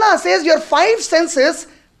 So Allah says your 5 senses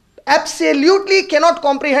absolutely cannot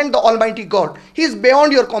comprehend the Almighty God. He is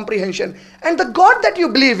beyond your comprehension. And the God that you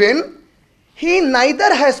believe in, He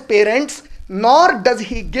neither has parents, nor does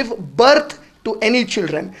He give birth to any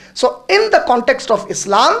children. So in the context of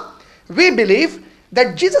Islam, we believe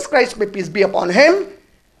that Jesus Christ, may peace be upon Him,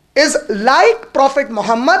 is like Prophet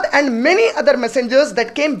Muhammad and many other messengers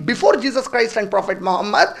that came before Jesus Christ and Prophet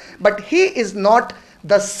Muhammad, but He is not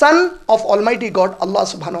the son of Almighty God, Allah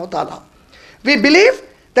subhanahu wa ta'ala. We believe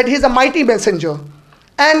that He is a mighty messenger,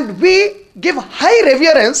 and we give high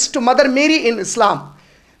reverence to Mother Mary in Islam.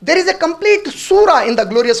 There is a complete surah in the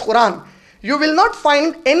glorious Quran. You will not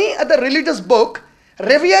find any other religious book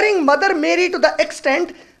revering Mother Mary to the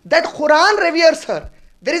extent that Quran reveres her.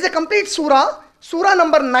 There is a complete surah, surah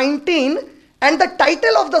number 19, and the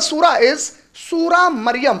title of the surah is Surah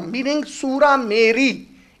Maryam, meaning Surah Mary.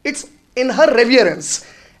 It's in her reverence.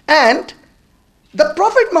 And the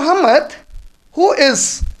Prophet Muhammad, who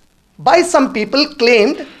is by some people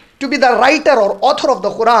claimed to be the writer or author of the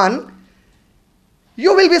Quran,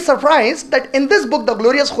 You will be surprised that in this book, the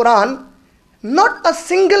glorious Quran, not a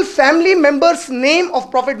single family member's name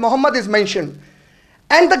of Prophet Muhammad is mentioned.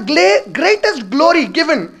 And the greatest glory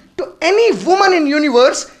given to any woman in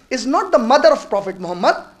universe is not the mother of Prophet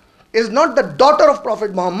Muhammad, is not the daughter of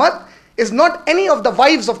Prophet Muhammad, is not any of the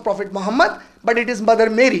wives of Prophet Muhammad, but it is Mother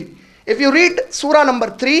Mary. If you read Surah number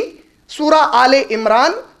 3, Surah Ale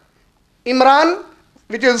Imran, Imran,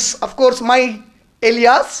 which is of course my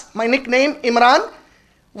alias, my nickname Imran,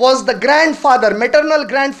 was the grandfather, maternal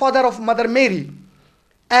grandfather of Mother Mary.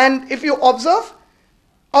 And if you observe,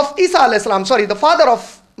 of Isa alayhi salam, sorry, the father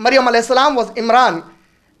of Maryam alayhi salam was Imran.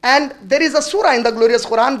 And there is a surah in the glorious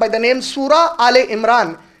Quran by the name Surah Ale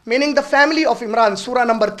Imran, meaning the family of Imran, Surah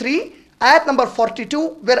number 3, ayat number 42,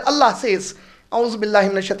 where Allah says, A'udhu billahi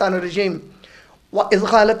minash shaitanir rajim, wa iz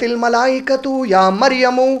qalatil malaikatu ya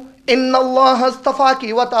Maryamu inna Allah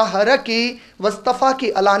astafaki wa taharaki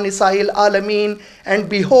wastafaki ala nisa'il alamin. And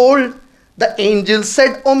behold, the angel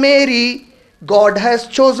said, O Mary, God has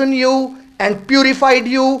chosen you and purified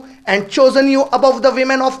you and chosen you above the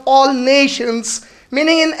women of all nations.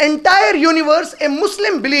 Meaning in entire universe, a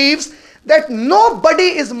Muslim believes that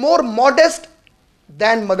nobody is more modest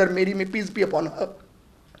than Mother Mary, may peace be upon her.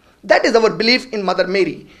 That is our belief in Mother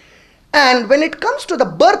Mary. And when it comes to the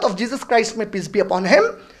birth of Jesus Christ, may peace be upon him,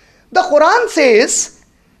 the Quran says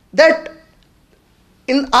that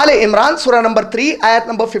in Ale Imran, Surah number 3, ayat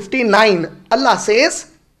number 59, Allah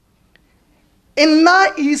says,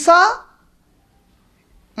 Inna Isa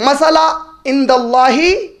masala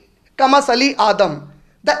indallahi kamasali Adam.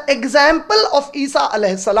 The example of Isa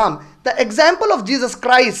alayhi salam, the example of Jesus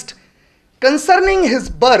Christ concerning his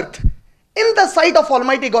birth in the sight of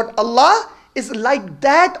Almighty God Allah is like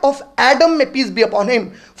that of Adam, may peace be upon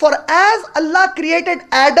him. For as Allah created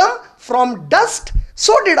Adam from dust,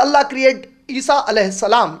 so did Allah create Isa alayhi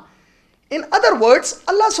salam. In other words,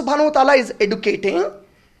 Allah subhanahu wa ta'ala is educating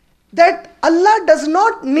that Allah does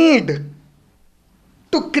not need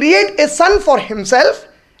to create a son for himself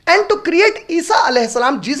and to create Isa alayhi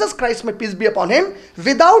salam, Jesus Christ, may peace be upon him,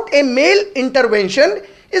 without a male intervention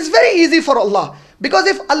is very easy for Allah. Because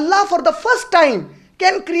if Allah for the first time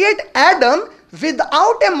can create Adam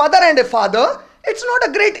without a mother and a father, it's not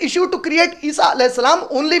a great issue to create Isa alayhi salam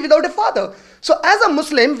only without a father. So as a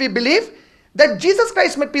Muslim, we believe that Jesus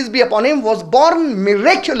Christ, may peace be upon him, was born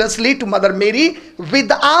miraculously to Mother Mary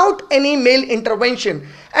without any male intervention.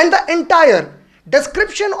 And the entire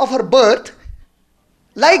description of her birth,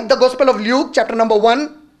 like the Gospel of Luke, chapter number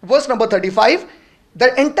 1, verse number 35,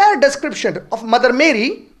 the entire description of Mother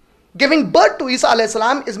Mary giving birth to Isa alayhi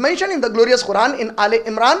salam is mentioned in the glorious Quran in Ale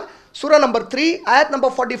Imran, Surah number 3, ayat number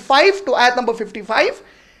 45 to ayat number 55,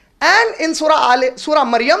 and in Surah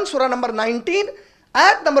Maryam, Surah number 19,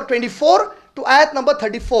 ayat number 24 to ayat number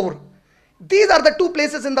 34. These are the two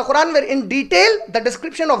places in the Quran where in detail the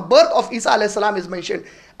description of birth of Isa alayhi salam is mentioned.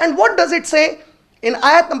 And what does it say? In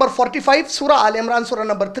ayat number 45, Surah Al Imran, Surah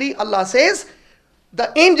number 3, Allah says,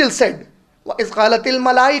 the angel said, وَإِذْ قَالَتِ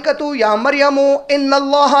الْمَلَائِكَةُ يَا مَرْيَمُ إِنَّ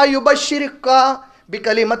اللَّهَ يُبَشِّرُكَ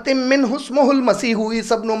بِكَلِمَةٍ مِّنْهُ اسْمُهُ الْمَسِيحُ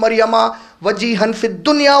عِيسَى ابْنُ مَرْيَمَ وَجِيهًا فِي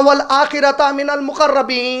الدُّنْيَا وَالْآخِرَةِ مِنَ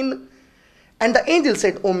الْمُقَرَّبِينَ. And the angel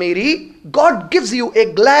said, O Mary, God gives you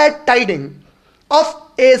a glad tiding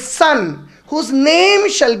of a son whose name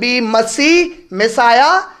shall be Masih,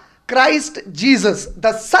 Messiah, Christ Jesus,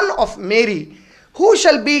 the son of Mary, who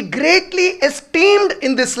shall be greatly esteemed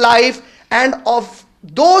in this life, and of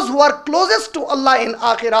those who are closest to Allah in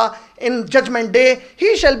Akhirah, in Judgment Day,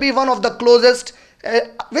 he shall be one of the closest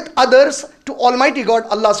with others to Almighty God,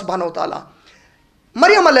 Allah subhanahu wa ta'ala.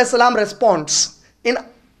 Maryam alayhi salam responds in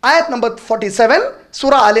ayat number 47,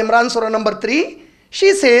 Surah Al Imran, Surah number 3,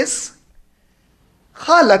 she says,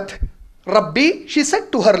 Khalat Rabbi, she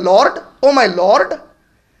said to her Lord, O my Lord,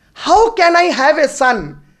 how can I have a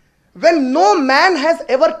son when no man has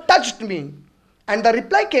ever touched me? And the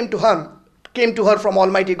reply came to her from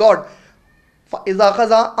Almighty God, فَإِذَا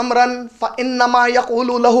خَذَا أَمْرًا فَإِنَّمَا يَقُولُ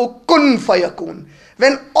لَهُ كُنْ فَيَكُونَ.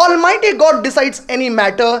 When Almighty God decides any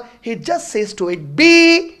matter, he just says to it,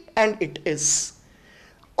 be, and it is.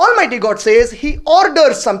 Almighty God says, he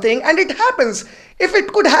orders something and it happens. If it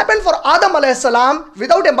could happen for Adam alayhi salam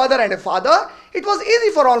without a mother and a father, it was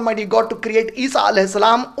easy for Almighty God to create Isa alayhi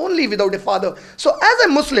salam only without a father. So as a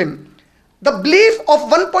Muslim, the belief of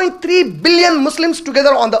 1.3 billion Muslims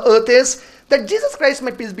together on the earth is that Jesus Christ,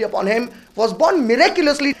 may peace be upon him, was born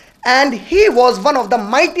miraculously, and he was one of the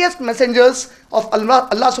mightiest messengers of Allah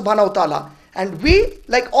subhanahu wa ta'ala. And we,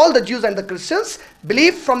 like all the Jews and the Christians,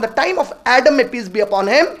 believe from the time of Adam, may peace be upon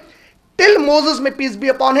him, till Moses, may peace be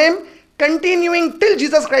upon him, continuing till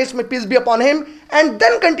Jesus Christ, may peace be upon him, and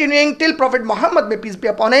then continuing till Prophet Muhammad, may peace be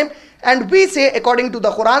upon him. And we say, according to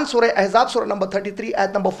the Quran, Surah Ahzab, Surah number 33,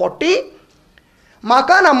 ayat number 40, Ma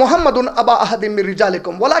kana Muhammadun aba ahadim min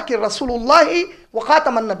rijalikum walakin Rasulullahi wa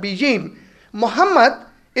khataman nabiyyin. Muhammad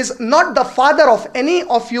is not the father of any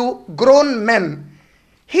of you grown men.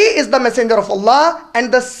 He is the messenger of Allah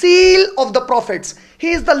and the seal of the prophets.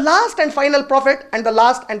 He is the last and final prophet and the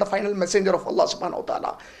last and the final messenger of Allah subhanahu wa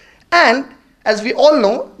ta'ala. And as we all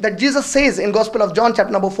know that Jesus says in Gospel of John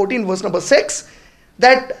chapter number 14 verse number 6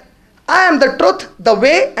 that I am the truth, the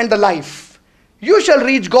way and the life. You shall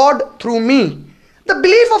reach God through me. The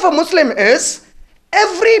belief of a Muslim is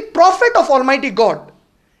every prophet of Almighty God,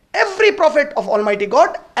 every prophet of Almighty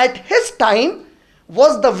God at his time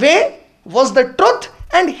was the way, was the truth,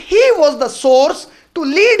 and he was the source to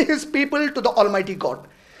lead his people to the Almighty God.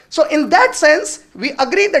 So in that sense, we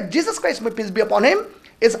agree that Jesus Christ, may peace be upon him,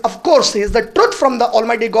 is of course, he is the truth from the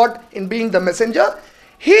Almighty God in being the messenger.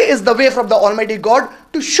 He is the way from the Almighty God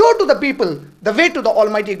to show to the people the way to the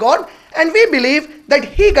Almighty God. And we believe that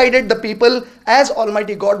he guided the people as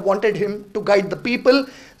Almighty God wanted him to guide the people.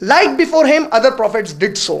 Like before him, other prophets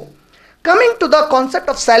did so. Coming to the concept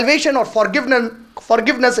of salvation or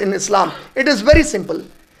forgiveness in Islam, it is very simple.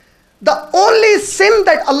 The only sin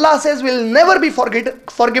that Allah says will never be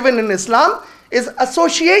forgiven in Islam is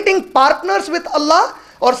associating partners with Allah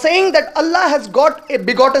or saying that Allah has got a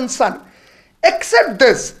begotten son. Except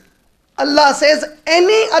this, Allah says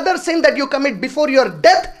any other sin that you commit before your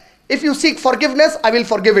death, if you seek forgiveness, I will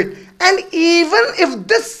forgive it. And even if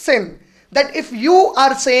this sin, that if you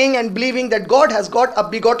are saying and believing that God has got a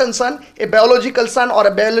begotten son, a biological son or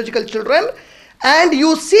a biological children, and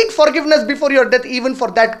you seek forgiveness before your death, even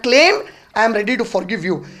for that claim, I am ready to forgive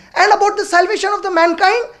you. And about the salvation of the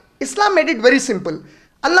mankind, Islam made it very simple.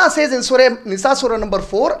 Allah says in Surah Nisa, Surah number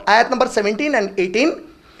 4, ayat number 17 and 18,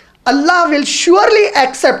 Allah will surely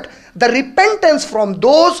accept the repentance from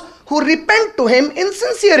those who repent to him in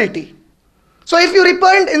sincerity. So if you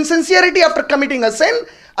repent in sincerity after committing a sin,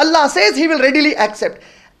 Allah says he will readily accept.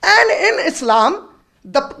 And in Islam,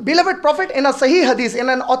 the beloved Prophet in a Sahih Hadith, in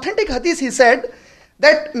an authentic Hadith, he said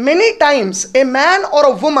that many times a man or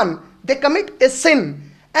a woman, they commit a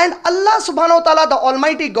sin, and Allah subhanahu wa ta'ala, the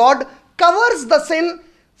Almighty God, covers the sin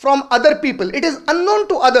from other people. It is unknown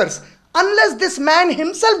to others unless this man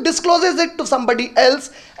himself discloses it to somebody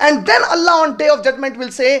else, and then Allah on Day of Judgment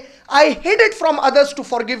will say, I hid it from others to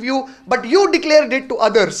forgive you, but you declared it to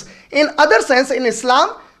others. In other sense, in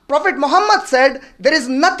Islam, Prophet Muhammad said there is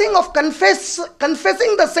nothing of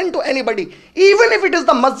confessing the sin to anybody. Even if it is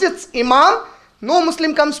the masjid's imam, no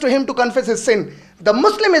Muslim comes to him to confess his sin. The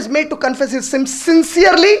Muslim is made to confess his sin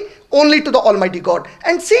sincerely only to the Almighty God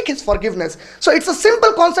and seek his forgiveness. So it's a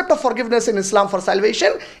simple concept of forgiveness in Islam for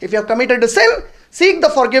salvation. If you have committed a sin, seek the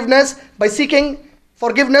forgiveness by seeking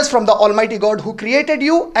forgiveness from the Almighty God who created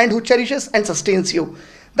you and who cherishes and sustains you.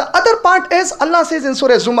 The other part is Allah says in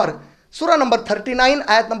Surah Zumar, Surah number 39,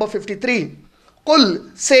 ayat number 53,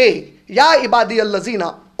 Qul, say, Ya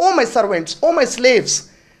ibadiyallazina, O my servants, O my slaves,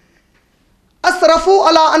 Asrafu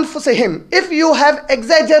ala anfusihim, if you have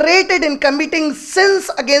exaggerated in committing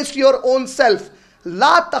sins against your own self,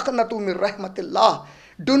 La taqnatu min rahmatillah,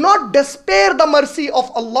 do not despair the mercy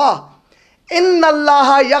of Allah. Inna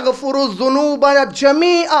Allaha yaghfuru dhunuba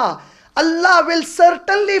jami'a, Allah will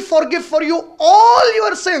certainly forgive for you all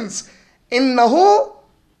your sins. Innahu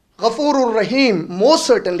Ghafurur Rahim, most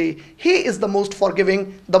certainly, he is the most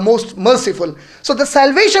forgiving, the most merciful. So the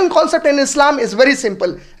salvation concept in Islam is very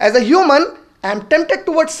simple. As a human, I am tempted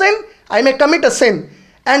towards sin, I may commit a sin.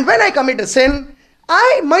 And when I commit a sin,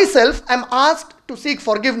 I myself am asked to seek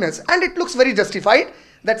forgiveness. And it looks very justified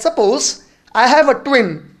that suppose I have a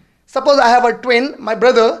twin. Suppose I have a twin, my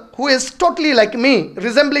brother, who is totally like me,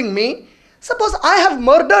 resembling me. Suppose I have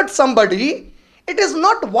murdered somebody. It is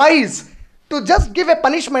not wise to just give a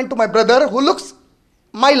punishment to my brother who looks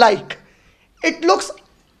my like. It looks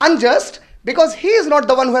unjust because he is not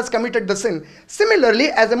the one who has committed the sin. Similarly,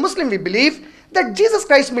 as a Muslim, we believe that Jesus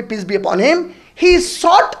Christ, may peace be upon him, he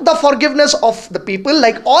sought the forgiveness of the people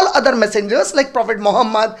like all other messengers, like Prophet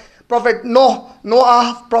Muhammad, Prophet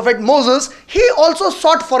Noah, Prophet Moses. He also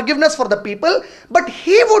sought forgiveness for the people, but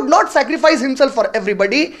he would not sacrifice himself for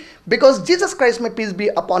everybody because Jesus Christ, may peace be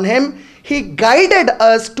upon him, he guided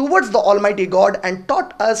us towards the Almighty God and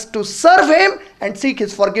taught us to serve him and seek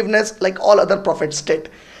his forgiveness like all other prophets did.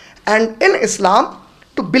 And in Islam,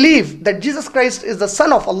 to believe that Jesus Christ is the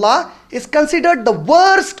Son of Allah is considered the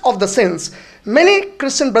worst of the sins. Many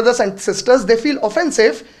Christian brothers and sisters, they feel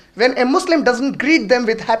offensive when a Muslim doesn't greet them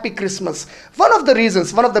with Happy Christmas. One of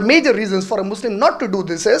the major reasons for a Muslim not to do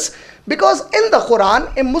this is because in the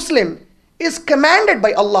Quran, a Muslim is commanded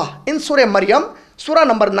by Allah in Surah Maryam, Surah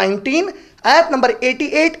number 19, ayat number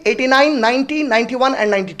 88, 89, 90, 91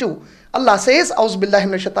 and 92. Allah says, A'udhu billahi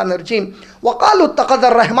minash shaitanir rajim, وَقَالُوا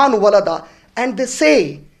اتَّخَذَ الرَّحْمَنُ وَلَدًا. And they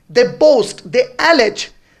say, they boast, they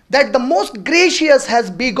allege that the most gracious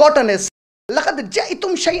has begotten a son. لَقَدْ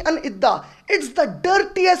جَئْتُمْ شَيْئًا إِدَّا. It's the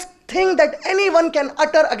dirtiest thing that anyone can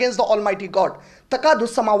utter against the Almighty God. تَكَادُ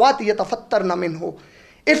السَّمَاوَاتِ يَتَفَطَّرْنَ مِنْهُ.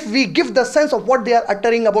 If we give the sense of what they are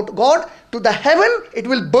uttering about God to the heaven, it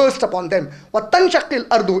will burst upon them. وَتَنْشَقِّ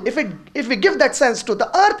الْأَرْضُ. If we give that sense to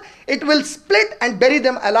the earth, it will split and bury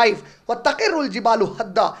them alive. وَتَقِرُّ الْجِبَالُ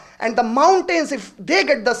هَدَّا. And the mountains, if they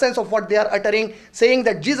get the sense of what they are uttering, saying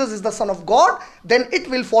that Jesus is the Son of God, then it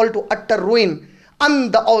will fall to utter ruin.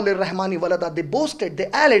 And the Awlir Rahmani Walada, they boasted, they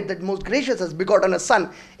alleged that most gracious has begotten a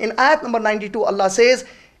son. In ayat number 92, Allah says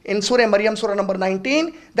in Surah Maryam, Surah number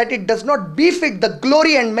 19, that it does not befit the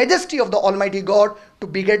glory and majesty of the Almighty God to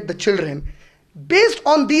beget the children. Based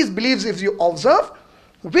on these beliefs, if you observe,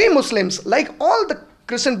 we Muslims, like all the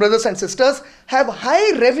Christian brothers and sisters, have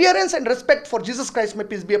high reverence and respect for Jesus Christ, may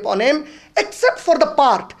peace be upon him, except for the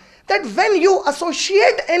part that when you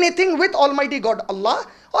associate anything with Almighty God, Allah,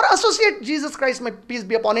 or associate Jesus Christ, may peace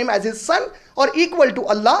be upon him, as his son or equal to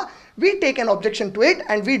Allah, we take an objection to it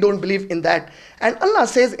and we don't believe in that. And Allah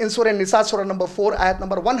says in Surah Nisa, Surah number 4, ayat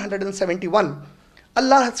number 171,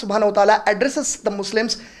 Allah subhanahu wa ta'ala addresses the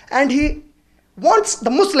Muslims and he wants the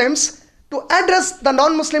Muslims to address the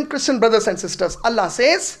non-Muslim Christian brothers and sisters. Allah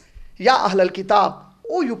says, Ya Ahlal Kitab,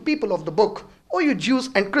 O you people of the book, O you Jews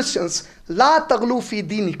and Christians, La taghlu fi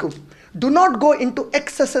dinikum. Do not go into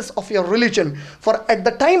excesses of your religion. For at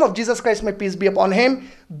the time of Jesus Christ, may peace be upon him,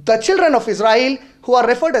 the children of Israel, who are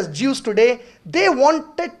referred as Jews today, they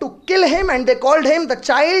wanted to kill him and they called him the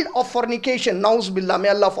child of fornication. Nauz billah, may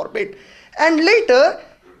Allah forbid. And later,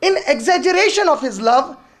 in exaggeration of his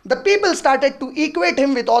love, the people started to equate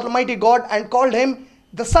him with Almighty God and called him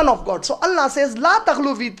the Son of God. So Allah says, La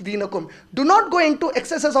taghlu fi dinakum. Do not go into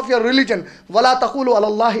excesses of your religion. Wala taqulu ala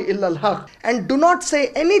Allahi illa al-haq. And do not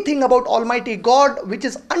say anything about Almighty God which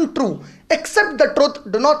is untrue. Except the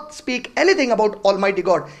truth. Do not speak anything about Almighty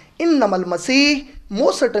God. Innamal Masih,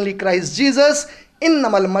 most certainly Christ Jesus.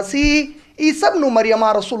 Innamal Masih, Isa ibn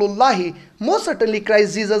Maryama Rasulullahi, most certainly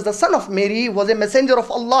Christ Jesus, the son of Mary, was a messenger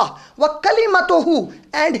of Allah. Wa kalimatuhu,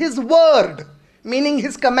 and his word, meaning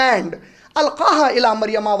his command. Alqaha ila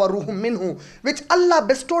Maryama wa ruhum minhu, which Allah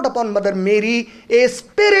bestowed upon Mother Mary, a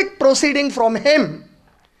spirit proceeding from him.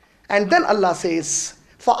 And then Allah says,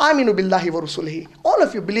 فَآمِنُوا بِاللَّهِ وَرُسُلِهِ. All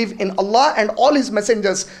of you believe in Allah and all his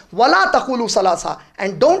messengers. وَلَا تَقُولُوا salasa.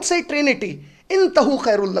 And don't say Trinity. إِنْتَهُ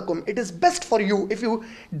خَيْرٌ لَكُمْ. It is best for you if you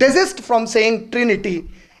desist from saying Trinity.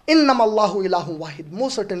 إِنَّمَا اللَّهُ إِلَهٌ وَاحِدٌ.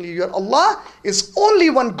 Most certainly your Allah is only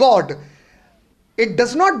one God. It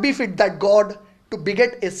does not befit that God to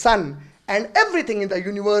beget a son. And everything in the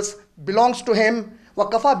universe belongs to him.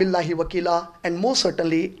 وَكَفَى بِاللَّهِ وَكِيلًا. And most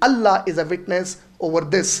certainly Allah is a witness over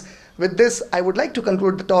this. With this, I would like to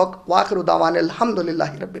conclude the talk. وَآخِرُ دَعْوَانَا الْحَمْدُ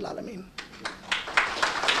لِلَّهِ رَبِّ الْعَالَمِينَ.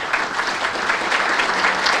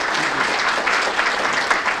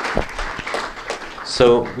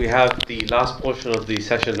 So we have the last portion of the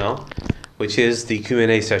session now, which is the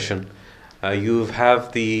Q&A session. You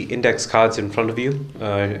have the index cards in front of you.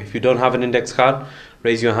 If you don't have an index card,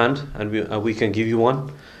 raise your hand and we can give you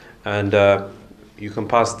one. And you can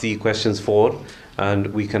pass the questions forward and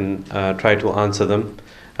we can try to answer them.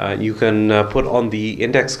 You can put on the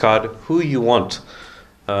index card who you want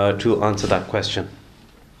to answer that question.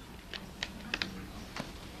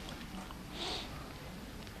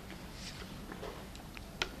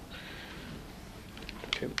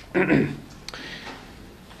 Okay.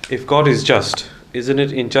 If God is just, isn't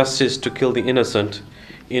it injustice to kill the innocent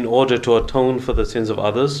in order to atone for the sins of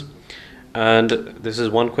others? And this is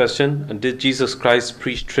one question. And did Jesus Christ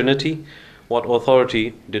preach Trinity? What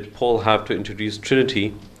authority did Paul have to introduce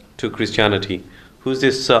Trinity to Christianity? Who's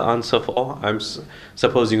this answer for? I'm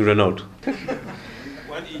supposing Renaud.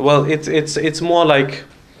 Well, it's more like...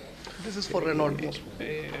 This is for Renaud.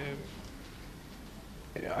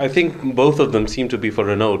 I think both of them seem to be for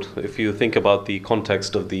Renaud, if you think about the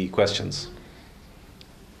context of the questions.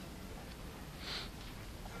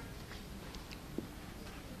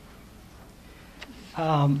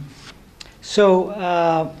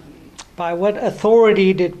 by what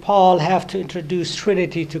authority did Paul have to introduce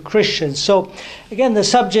Trinity to Christians? So, again, the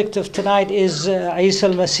subject of tonight is Isa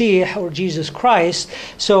al-Masih, or Jesus Christ.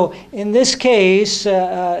 So, in this case,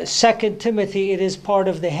 2 Timothy, it is part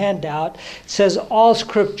of the handout. It says, all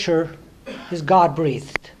Scripture is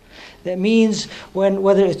God-breathed. That means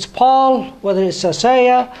whether it's Paul, whether it's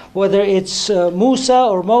Isaiah, whether it's Musa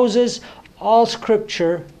or Moses, all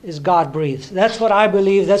Scripture is God-breathed. That's what I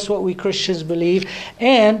believe. That's what we Christians believe.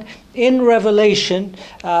 And in Revelation,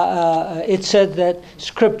 it said that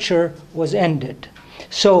Scripture was ended.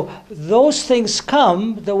 So those things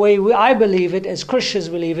come, the way I believe it, as Christians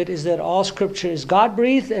believe it, is that all Scripture is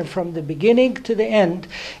God-breathed, and from the beginning to the end,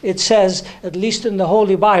 it says, at least in the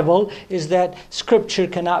Holy Bible, is that Scripture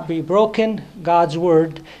cannot be broken. God's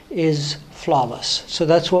Word is flawless. So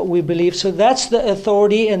that's what we believe. So that's the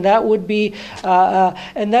authority, and that would be,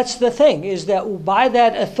 and that's the thing, is that by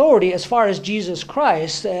that authority, as far as Jesus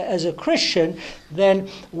Christ, as a Christian, then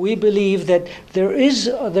we believe that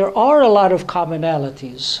there are a lot of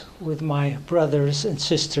commonalities with my brothers and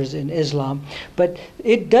sisters in Islam, but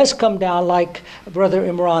it does come down, like Brother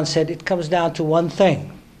Imran said, it comes down to one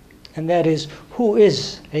thing, and that is, who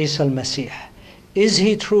is Isa al-Masih? Is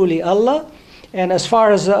he truly Allah? And as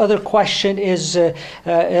far as the other question is,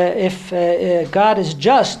 if God is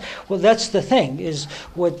just, well, that's the thing, is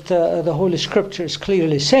what the Holy Scripture is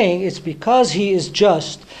clearly saying. It's because He is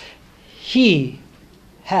just, He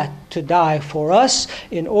had to die for us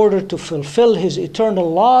in order to fulfill His eternal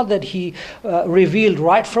law that He revealed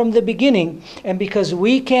right from the beginning. And because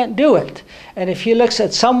we can't do it, and if He looks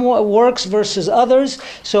at some works versus others,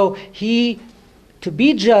 so He, to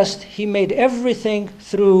be just, He made everything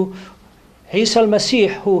through Isa al-Masih,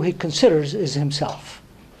 who He considers is Himself.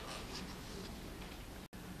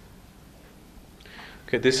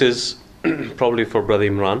 Okay, this is probably for Brother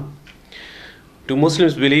Imran. Do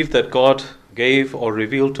Muslims believe that God gave or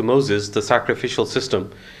revealed to Moses the sacrificial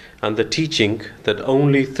system and the teaching that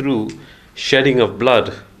only through shedding of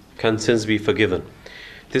blood can sins be forgiven?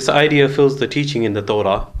 This idea fills the teaching in the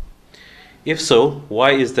Torah. If so,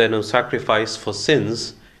 why is there no sacrifice for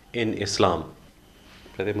sins in Islam?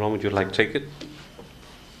 Brother Imran, would you like to take it?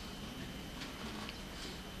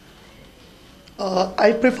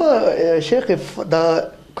 I prefer, Sheikh, if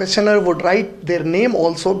the questioner would write their name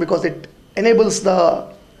also, because it enables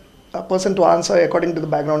the person to answer according to the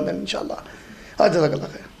background, then inshallah. Jazakallah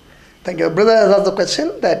khair. Thank you. Brother has asked the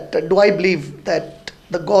question that do I believe that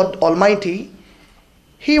the God Almighty,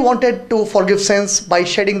 He wanted to forgive sins by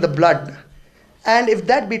shedding the blood? And if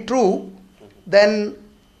that be true, then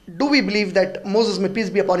do we believe that Moses, may peace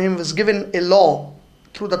be upon him, was given a law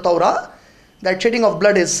through the Torah that shedding of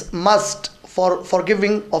blood is must for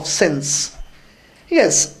forgiving of sins?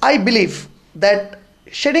 Yes, I believe that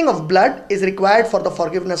shedding of blood is required for the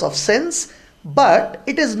forgiveness of sins, but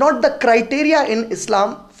it is not the criteria in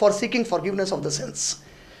Islam for seeking forgiveness of the sins.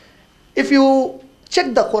 If you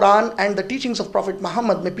check the Quran and the teachings of Prophet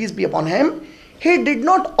Muhammad, may peace be upon him, he did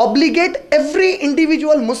not obligate every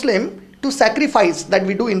individual Muslim to sacrifice that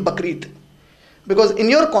we do in Bakrid. Because in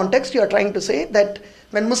your context, you are trying to say that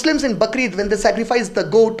when Muslims in Bakrid, when they sacrifice the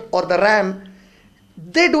goat or the ram,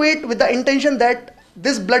 they do it with the intention that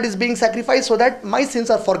this blood is being sacrificed so that my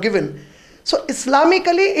sins are forgiven. So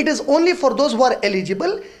Islamically, it is only for those who are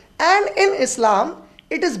eligible. And in Islam,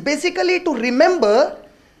 it is basically to remember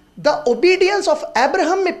the obedience of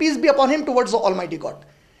Abraham, may peace be upon him, towards the Almighty God.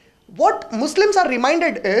 What Muslims are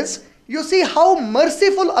reminded is, you see how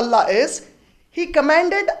merciful Allah is. He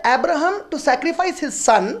commanded Abraham to sacrifice his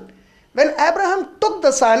son. When Abraham took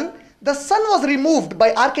the son was removed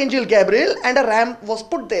by Archangel Gabriel and a ram was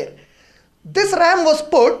put there. This ram was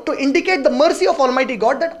put to indicate the mercy of Almighty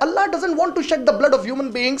God, that Allah doesn't want to shed the blood of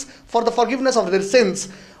human beings for the forgiveness of their sins.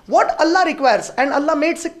 What Allah requires, and Allah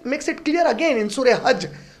makes it clear again in Surah Hajj,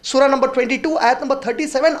 Surah number 22, ayat number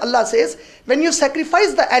 37, Allah says, when you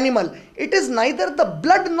sacrifice the animal, it is neither the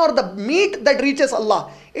blood nor the meat that reaches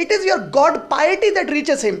Allah. It is your God piety that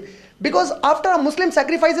reaches Him. Because after a Muslim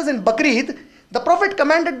sacrifices in Bakrid, the Prophet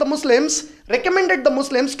recommended the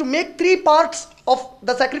Muslims to make 3 parts of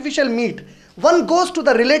the sacrificial meat. One goes to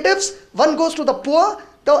the relatives, one goes to the poor,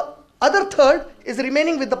 the other third is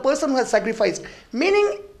remaining with the person who has sacrificed.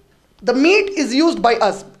 Meaning, the meat is used by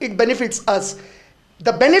us, it benefits us.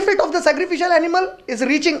 The benefit of the sacrificial animal is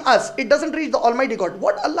reaching us. It doesn't reach the Almighty God.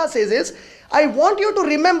 What Allah says is, I want you to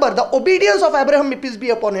remember the obedience of Abraham, may peace be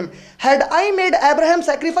upon him. Had I made Abraham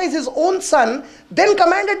sacrifice his own son, then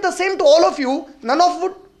commanded the same to all of you, none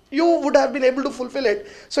of you would have been able to fulfill it.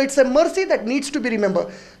 So it's a mercy that needs to be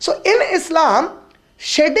remembered. So in Islam,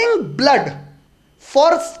 shedding blood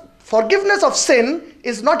for Forgiveness of sin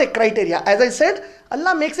is not a criteria. As I said,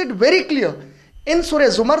 Allah makes it very clear. In Surah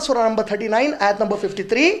Zumar, Surah number 39, ayat number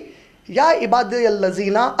 53, Ya ibadiyal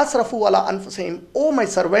lazina asrafu ala anfusihim. O my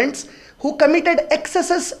servants who committed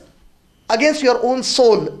excesses against your own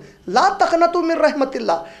soul. La taqnatu min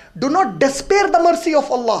rahmatillah. Do not despair the mercy of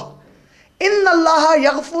Allah. Inna Allah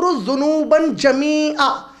yaghfuru zunuban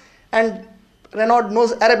jami'a. And Renaud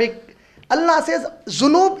knows Arabic. Allah says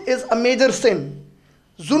zunub is a major sin.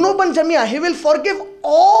 Zunuban jamia, he will forgive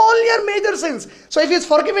all your major sins. So if he is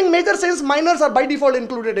forgiving major sins, minors are by default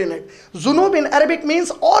included in it. Zunub in Arabic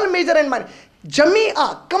means all major and minor.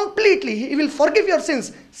 Jamia, completely, he will forgive your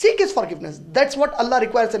sins. Seek his forgiveness. That's what Allah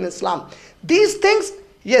requires in Islam. These things,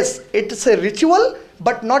 yes, it is a ritual,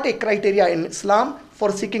 but not a criteria in Islam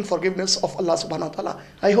for seeking forgiveness of Allah subhanahu wa ta'ala.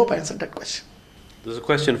 I hope I answered that question. There's a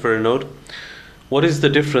question for Renaud. What is the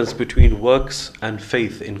difference between works and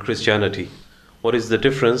faith in Christianity? What is the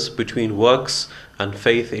difference between works and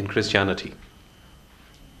faith in Christianity?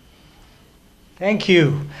 Thank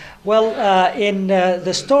you. Well, in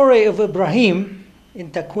the story of Ibrahim in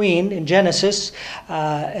Takween, in Genesis,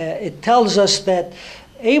 it tells us that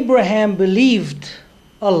Abraham believed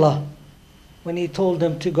Allah when he told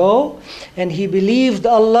him to go, and he believed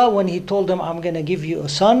Allah when he told him, I'm going to give you a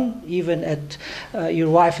son, even at your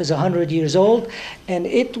wife is 100 years old, and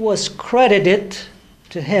it was credited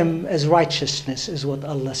to him as righteousness, is what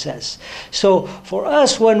Allah says. So for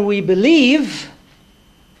us, when we believe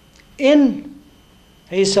in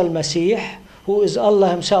Isa al-Masih, who is Allah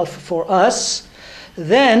himself for us,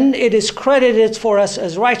 then it is credited for us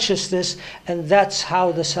as righteousness, and that's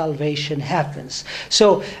how the salvation happens.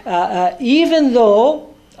 So even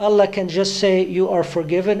though Allah can just say you are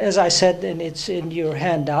forgiven, as I said, and it's in your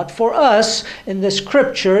handout, for us in the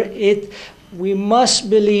scripture, we must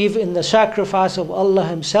believe in the sacrifice of Allah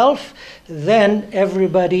himself. Then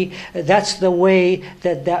everybody, that's the way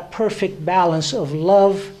that perfect balance of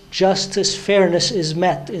love, justice, fairness is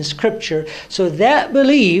met in scripture. So that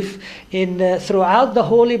belief in throughout the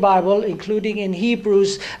Holy Bible, including in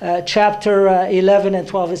Hebrews chapter 11 and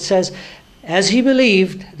 12, it says, as he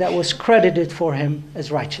believed, that was credited for him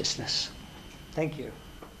as righteousness. Thank you.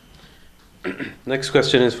 Next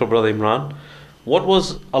question is for Brother Imran. What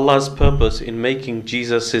was Allah's purpose in making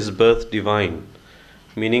Jesus' birth divine?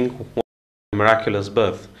 Meaning, miraculous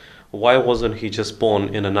birth. Why wasn't he just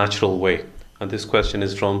born in a natural way? And this question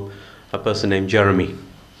is from a person named Jeremy.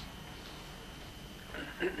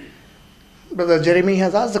 Brother Jeremy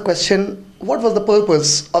has asked the question, what was the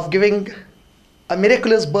purpose of giving a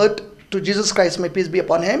miraculous birth to Jesus Christ, may peace be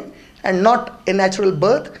upon him, and not a natural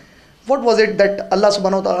birth? What was it that Allah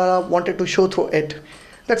subhanahu wa ta'ala wanted to show through it?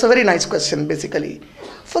 That's a very nice question, basically.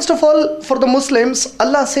 First of all, for the Muslims,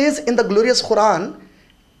 Allah says in the glorious Quran,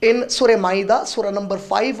 in Surah Ma'idah, Surah number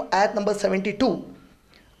 5, ayat number 72,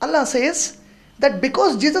 Allah says that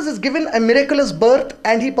because Jesus is given a miraculous birth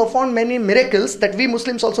and he performed many miracles that we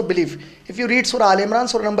Muslims also believe. If you read Surah Al-Imran,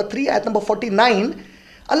 Surah number 3, ayat number 49,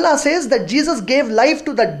 Allah says that Jesus gave life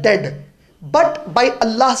to the dead, but by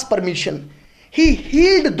Allah's permission. He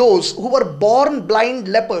healed those who were born blind,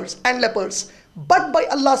 lepers, but by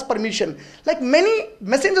Allah's permission. Like many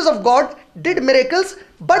messengers of God did miracles,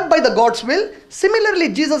 but by the God's will.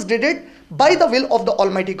 Similarly, Jesus did it by the will of the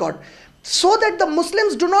Almighty God. So that the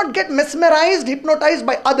Muslims do not get mesmerized, hypnotized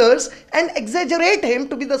by others and exaggerate him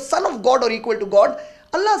to be the son of God or equal to God.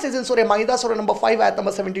 Allah says in Surah Ma'idah, Surah number 5, ayat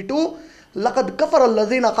number 72, لَقَدْ كَفَرَ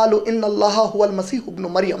الَّذِينَ قَالُوا إِنَّ اللَّهَ هُوَ الْمَسِيحُ ابْنُ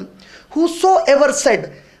مَرْيَمَ. Whosoever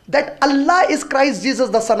said that Allah is Christ Jesus,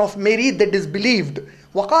 the son of Mary, they disbelieved.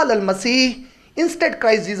 وَقَالَ الْمَسِيحُ. Instead,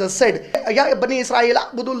 Christ Jesus said, Ya Bani Israel,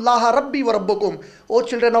 A'budullaha Rabbi wa Rabbukum. O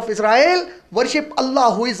children of Israel, worship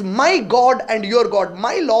Allah who is my God and your God,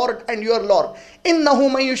 my Lord and your Lord. Innahu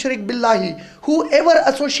man yushrik billahi. Whoever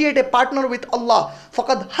associate a partner with Allah,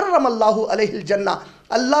 faqad harramallahu alayhi al-jannah.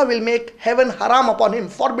 Allah will make heaven haram upon him,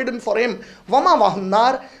 forbidden for him. Wama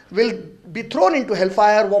wahunnar, will be thrown into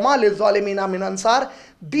hellfire. Wama lizalimina min ansar.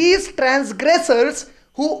 These transgressors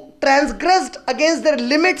who transgressed against their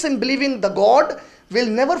limits in believing the God will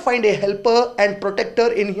never find a helper and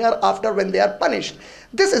protector in hereafter when they are punished.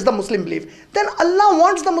 This is the Muslim belief. Then Allah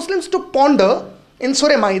wants the Muslims to ponder in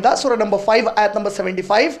Surah Ma'idah, Surah number 5, ayat number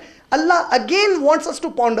 75. Allah again wants us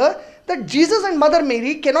to ponder that Jesus and Mother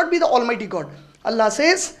Mary cannot be the Almighty God. Allah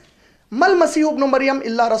says, Mal Masihu ibn Maryam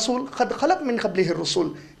illa Rasul khad khalaq min qablihi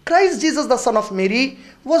Rasul. Christ Jesus, the son of Mary,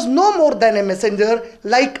 was no more than a messenger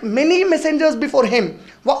like many messengers before him.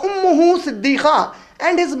 Wa ummuhu siddiqa,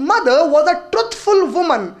 and his mother was a truthful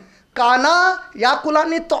woman. Kana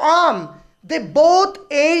yakulani ta'am, they both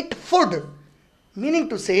ate food. Meaning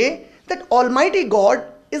to say that Almighty God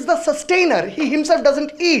is the sustainer. He himself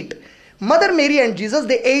doesn't eat. Mother Mary and Jesus,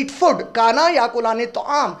 they ate food. Kana yakulani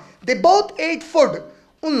ta'am. They both ate food.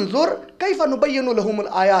 Unzur kayfa nubayyinu lahumul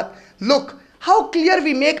ayat. Look how clear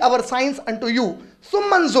we make our signs unto you.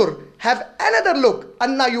 Summanzur, have another look.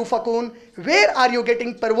 Anna yufakun, where are you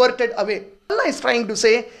getting perverted away? Allah is trying to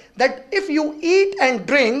say that if you eat and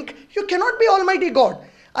drink, you cannot be Almighty God.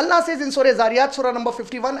 Allah says in Surah Zariyat, Surah number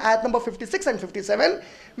 51, ayat number 56 and 57,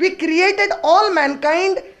 we created all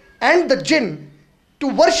mankind and the jinn to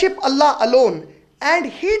worship Allah alone. And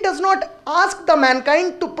He does not ask the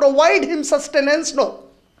mankind to provide him sustenance, no,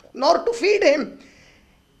 nor to feed him.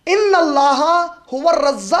 Inna Allaha huwa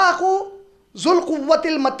razzaqu zul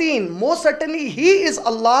quwwatil mateen. Most certainly He is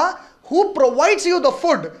Allah who provides you the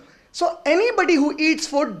food. So anybody who eats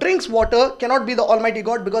food, drinks water, cannot be the Almighty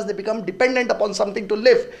God, because they become dependent upon something to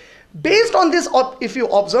live. Based on this, if you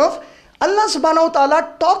observe, Allah subhanahu wa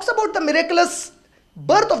ta'ala talks about the miraculous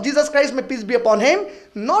birth of Jesus Christ, may peace be upon him,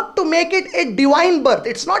 not to make it a divine birth.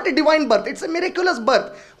 It's not a divine birth, it's a miraculous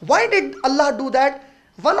birth. Why did Allah do that?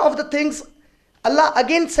 One of the things Allah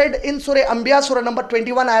again said in Surah Anbiya, Surah number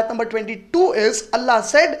 21, ayat number 22 is, Allah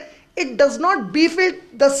said, it does not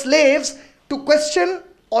befit the slaves to question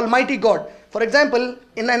Almighty God. For example,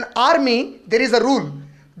 in an army, there is a rule,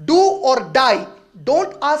 do or die.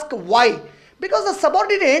 Don't ask why. Because the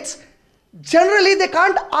subordinates, generally they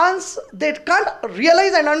can't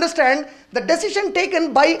realize and understand the decision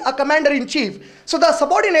taken by a commander-in-chief. So the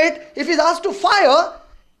subordinate, if he's asked to fire,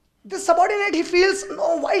 this subordinate, he feels,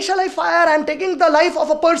 no, why shall I fire? I'm taking the life of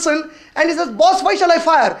a person. And he says, boss, why shall I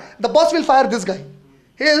fire? The boss will fire this guy.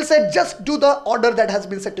 He will say, just do the order that has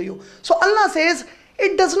been said to you. So Allah says,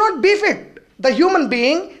 it does not befit the human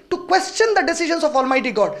being to question the decisions of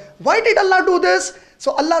Almighty God. Why did Allah do this?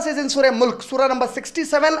 So Allah says in Surah Mulk, Surah number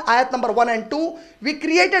 67, ayat number 1 and 2, we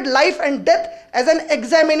created life and death as an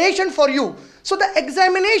examination for you. So the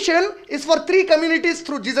examination is for three communities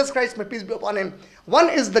through Jesus Christ, may peace be upon him. One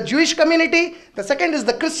is the Jewish community, the second is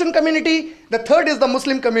the Christian community, the third is the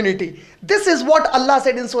Muslim community. This is what Allah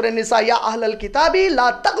said in Surah Nisa, Ya Ahlal Kitabi,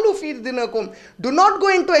 La Taghlu fi dinakum. Do not go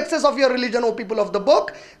into excess of your religion, O people of the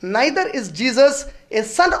book. Neither is Jesus a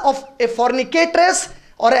son of a fornicatress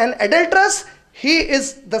or an adulteress. He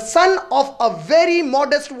is the son of a very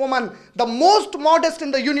modest woman, the most modest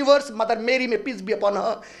in the universe, Mother Mary, may peace be upon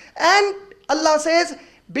her. And Allah says,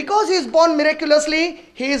 because he is born miraculously,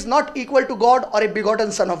 he is not equal to God or a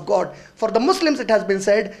begotten son of God. For the Muslims, it has been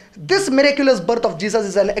said, this miraculous birth of Jesus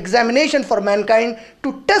is an examination for mankind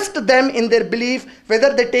to test them in their belief,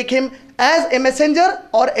 whether they take him as a messenger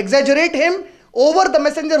or exaggerate him over the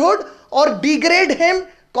messengerhood or degrade him,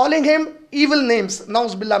 calling him evil names.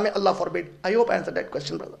 Na'uz billah, may Allah forbid. I hope I answered that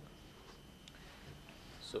question, brother.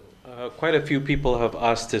 So, quite a few people have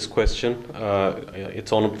asked this question.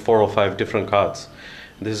 It's on 4 or 5 different cards.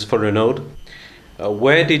 This is for Renaud.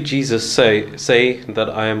 Where did Jesus say that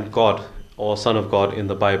I am God or Son of God in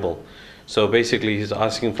the Bible? So basically he's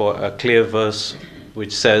asking for a clear verse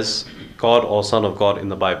which says God or Son of God in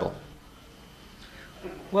the Bible.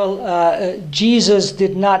 Well, Jesus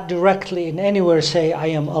did not directly in anywhere say, I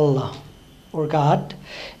am Allah or God.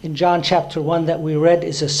 In John chapter 1 that we read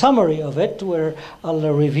is a summary of it, where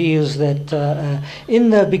Allah reveals that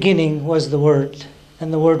in the beginning was the Word,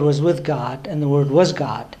 and the Word was with God, and the Word was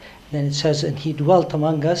God. Then it says, and He dwelt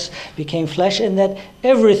among us, became flesh, and that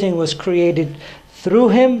everything was created through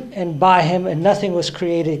Him and by Him, and nothing was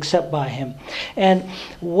created except by Him. And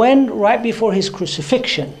when, right before His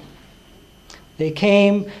crucifixion,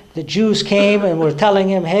 the Jews came and were telling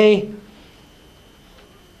Him, hey,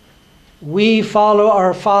 we follow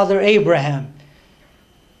our father Abraham.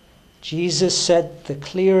 Jesus said the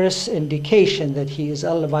clearest indication that He is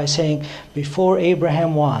Allah by saying, before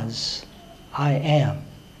Abraham was, I am.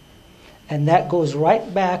 And that goes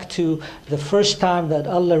right back to the first time that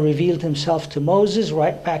Allah revealed Himself to Moses,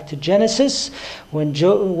 right back to Genesis.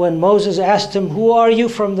 When Moses asked him, who are you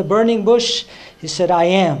from the burning bush? He said, I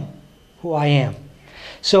am who I am.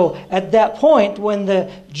 So at that point, when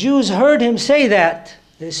the Jews heard him say that,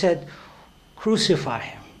 they said, crucify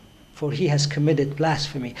him, for he has committed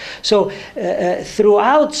blasphemy. So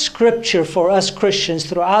throughout Scripture for us Christians,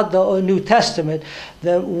 throughout the New Testament,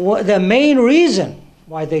 the main reason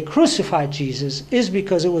why they crucified Jesus is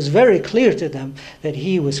because it was very clear to them that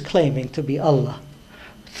He was claiming to be Allah,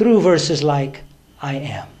 through verses like, I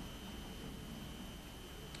am.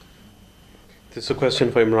 This is a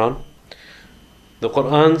question for Imran. The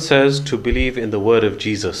Quran says to believe in the word of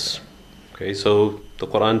Jesus. Okay, so the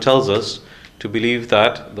Quran tells us to believe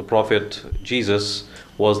that the Prophet Jesus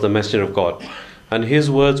was the messenger of God, and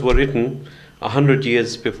his words were written 100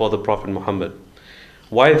 years before the Prophet Muhammad.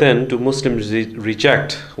 Why then do Muslims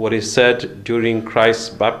reject what is said during Christ's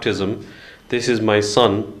baptism, "This is my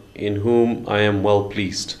son in whom I am well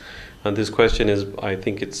pleased"? And this question is, I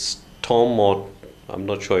think it's Tom, or I'm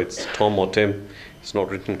not sure it's Tom or Tim. It's not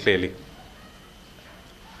written clearly.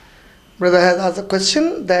 Brother has asked a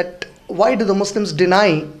question that why do the Muslims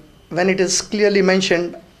deny when it is clearly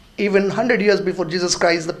mentioned even 100 years before Jesus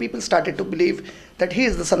Christ, the people started to believe that he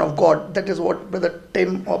is the Son of God. That is what Brother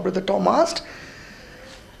Tim or Brother Tom asked.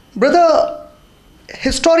 Brother,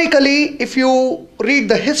 historically, if you read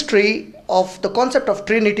the history of the concept of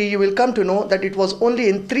Trinity, you will come to know that it was only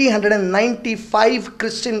in 395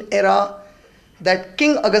 Christian era that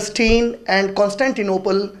King Augustine and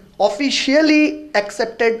Constantinople officially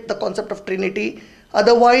accepted the concept of Trinity.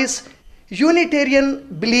 Otherwise, Unitarian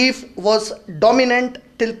belief was dominant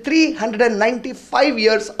till 395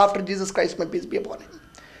 years after Jesus Christ, may peace be upon him.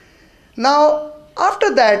 Now,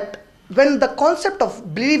 after that, when the concept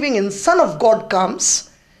of believing in Son of God comes,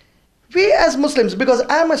 we as Muslims, because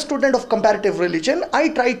I am a student of comparative religion, I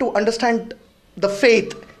try to understand the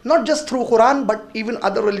faith, not just through Quran, but even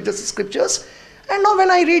other religious scriptures. And now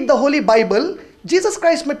when I read the Holy Bible, Jesus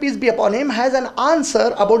Christ, may peace be upon him, has an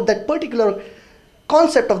answer about that particular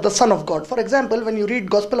concept of the Son of God. For example, when you read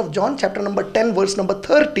Gospel of John, chapter number 10, verse number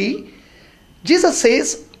 30, Jesus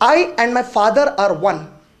says, "I and my Father are one."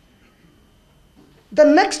 The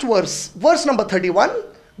next verse, verse number 31,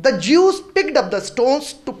 the Jews picked up the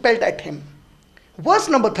stones to pelt at him. Verse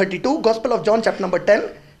number 32, Gospel of John, chapter number 10,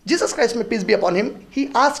 Jesus Christ, may peace be upon him, he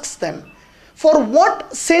asks them, "For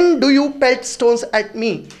what sin do you pelt stones at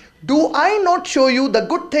me? Do I not show you the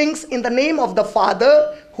good things in the name of the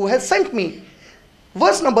Father who has sent me?"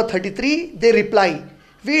 Verse number 33, they reply,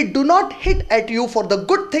 "We do not hit at you for the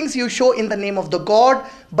good things you show in the name of the God,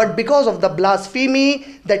 but because of the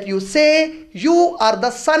blasphemy that you say you are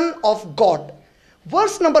the Son of God."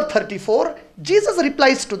 Verse number 34, Jesus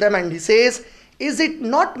replies to them and he says, "Is it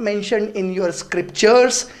not mentioned in your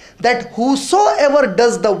scriptures that whosoever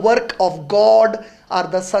does the work of God are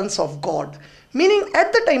the sons of God?" Meaning,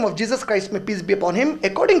 at the time of Jesus Christ, may peace be upon him,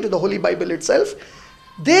 according to the Holy Bible itself,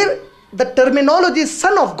 the terminology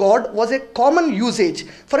Son of God was a common usage.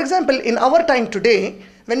 For example, in our time today,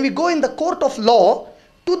 when we go in the court of law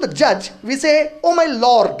to the judge, we say, "Oh my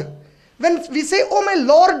Lord." When we say, "Oh my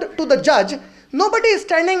Lord" to the judge, nobody is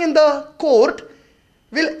standing in the court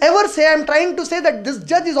will ever say, "I'm trying to say that this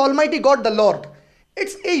judge is Almighty God the Lord."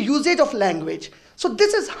 It's a usage of language. So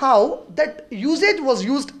this is how that usage was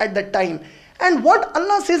used at that time. And what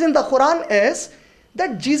Allah says in the Quran is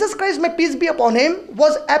that Jesus Christ, may peace be upon him,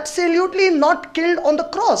 was absolutely not killed on the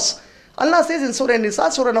cross. Allah says in Surah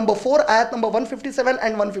Nisa, Surah number 4, ayat number 157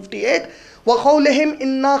 and 158, وَقَوْلِهِمْ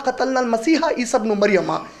إِنَّا قَتَلْنَا الْمَسِيحَ عِيسَى بْنُ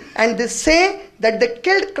مَرْيَمَ. And they say that they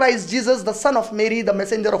killed Christ Jesus, the son of Mary, the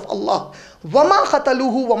messenger of Allah. وَمَا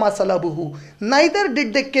قَتَلُوهُ وَمَا صَلَبُهُ. Neither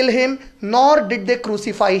did they kill him, nor did they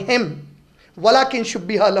crucify him. وَلَكِنْ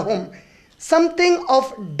شُبِّهَ لَهُمْ. Something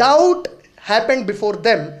of doubt happened before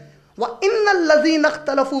them. وَإِنَّ الَّذِينَ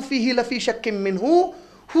اخْتَلَفُوا فِيهِ لَفِي شَكٍّ مِّنْهُ.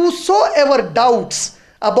 Whosoever doubts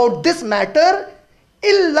about this matter,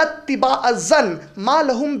 إِلَّا اتِّبَاءَ الظَّنِّ مَا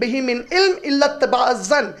لَهُمْ بِهِ مِنْ إِلْمٍ إِلَّا اتِّبَاءَ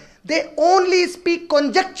الظَّنِّ. They only speak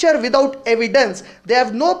conjecture without evidence. They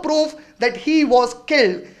have no proof that he was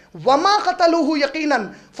killed. وَمَا قَتَلُوهُ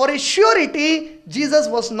يَقِينًا. For a surety, Jesus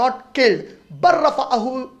was not killed. بَلْ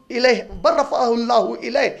رَفَعَهُ اللَّهُ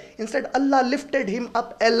إِلَيْهِ. Instead, Allah lifted him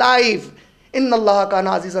up alive. Inna Allah kana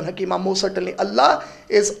azizan hakima. Most certainly Allah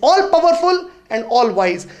is all powerful and all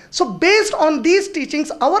wise. So based on these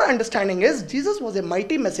teachings, our understanding is Jesus was a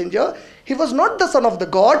mighty messenger. He was not the son of the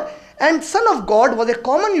God, and Son of God was a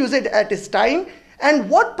common usage at his time. And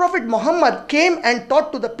what Prophet Muhammad came and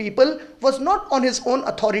taught to the people was not on his own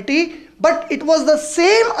authority, but it was the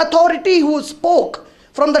same authority who spoke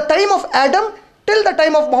from the time of Adam till the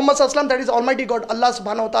time of Muhammad sallallahu alaihi wasallam, that is Almighty God, Allah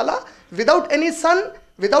subhanahu wa ta'ala, without any son,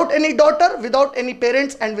 without any daughter, without any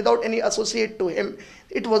parents, and without any associate to him.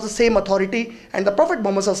 It was the same authority, and the Prophet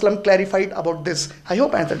Muhammad sallallahu alaihi wasallam clarified about this. I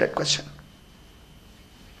hope I answered that question.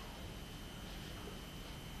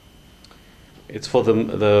 It's for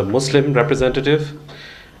the Muslim representative,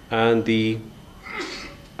 and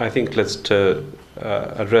I think let's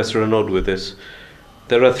address Renaud with this.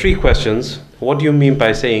 There are 3 questions. What do you mean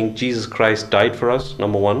by saying Jesus Christ died for us?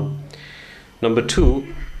 Number 1. Number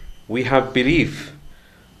 2, we have belief,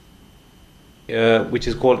 which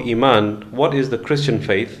is called Iman. What is the Christian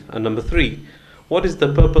faith? And number 3, what is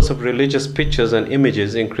the purpose of religious pictures and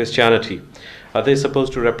images in Christianity? Are they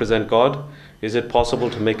supposed to represent God? Is it possible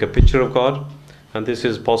to make a picture of God? and this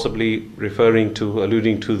is possibly alluding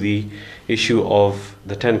to the issue of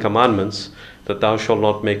the 10 Commandments, that thou shalt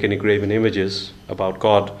not make any graven images about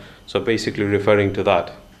God. So basically referring to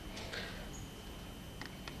that.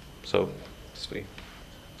 So, see.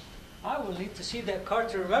 I will need to see that card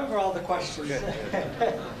to remember all the questions.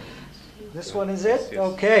 This one is it? Yes.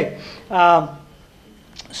 Okay.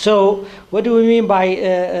 So, what do we mean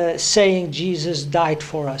by saying Jesus died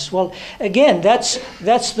for us? Well, again, that's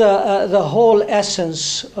the whole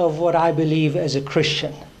essence of what I believe as a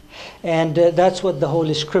Christian. And that's what the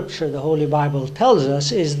Holy Scripture, the Holy Bible tells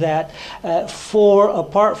us, is that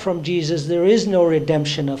apart from Jesus, there is no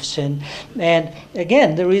redemption of sin. And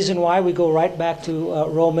again, the reason why we go right back to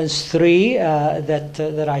Romans 3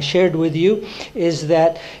 that I shared with you is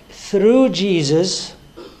that through Jesus,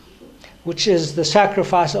 which is the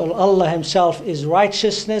sacrifice of Allah Himself, is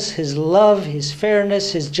righteousness, His love, His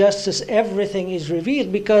fairness, His justice, everything is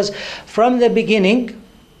revealed, because from the beginning,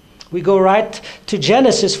 we go right to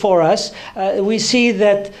Genesis for us. We see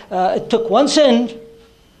that it took one sin,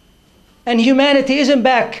 and humanity isn't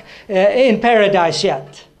back in paradise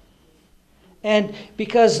yet. And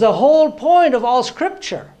because the whole point of all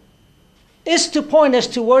Scripture is to point us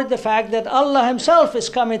toward the fact that Allah Himself is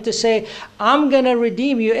coming to say, I'm going to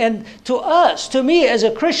redeem you. And to us, to me as a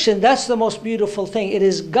Christian, that's the most beautiful thing. It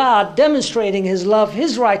is God demonstrating His love,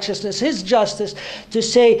 His righteousness, His justice, to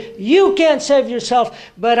say, you can't save yourself,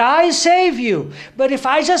 but I save you. But if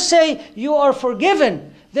I just say you are forgiven,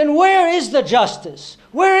 then where is the justice?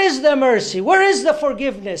 Where is the mercy? Where is the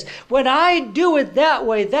forgiveness? When I do it that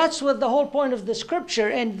way, that's what the whole point of the Scripture,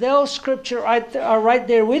 and those Scripture are right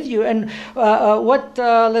there with you. And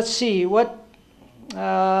let's see,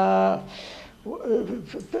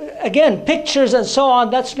 again, pictures and so on,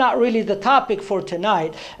 that's not really the topic for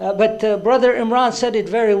tonight. But Brother Imran said it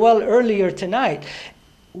very well earlier tonight.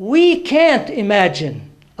 We can't imagine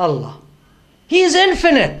Allah. He is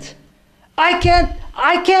infinite. I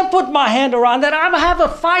can't put my hand around that. I have a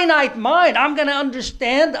finite mind. I'm going to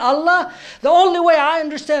understand Allah. The only way I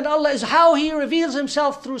understand Allah is how He reveals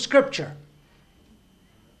Himself through Scripture.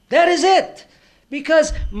 That is it.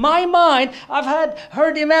 Because my mind, I've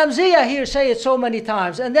heard Imam Zia here say it so many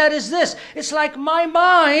times, and that is this. It's like my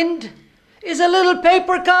mind is a little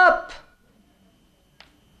paper cup.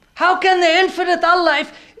 How can the infinite Allah,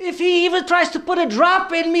 if He even tries to put a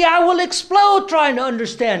drop in me, I will explode trying to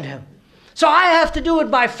understand Him. So I have to do it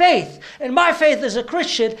by faith. And my faith as a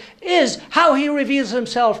Christian is how He reveals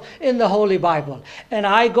Himself in the Holy Bible. And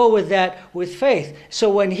I go with that with faith. So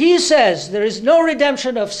when He says there is no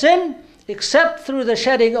redemption of sin except through the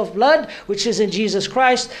shedding of blood, which is in Jesus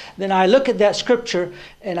Christ, then I look at that Scripture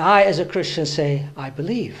and I as a Christian say, I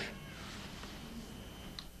believe.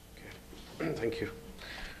 Okay. Thank you.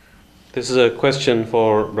 This is a question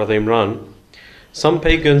for Brother Imran. Some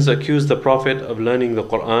pagans accuse the Prophet of learning the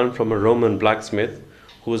Quran from a Roman blacksmith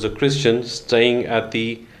who was a Christian staying at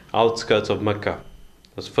the outskirts of Mecca.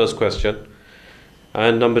 That's the first question.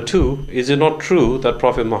 And number two, is it not true that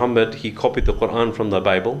Prophet Muhammad, he copied the Quran from the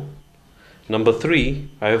Bible? Number three,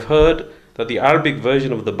 I have heard that the Arabic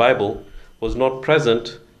version of the Bible was not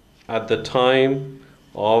present at the time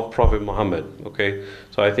of Prophet Muhammad. Okay,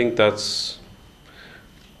 so I think that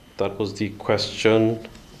was the question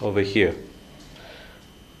over here.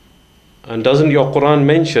 And doesn't your Quran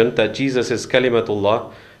mention that Jesus is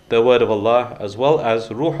Kalimatullah, the word of Allah, as well as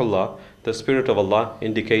Ruhullah, the Spirit of Allah,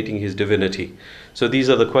 indicating His divinity? So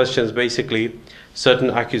these are the questions, basically,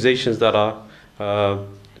 certain accusations that are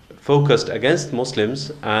focused against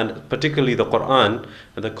Muslims, and particularly the Quran,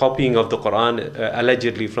 and the copying of the Quran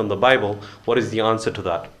allegedly from the Bible. What is the answer to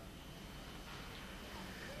that?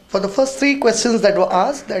 For the first three questions that were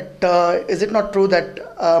asked, that is it not true that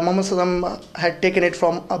Muhammad SAW had taken it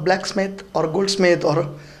from a blacksmith or a goldsmith or a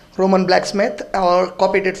Roman blacksmith, or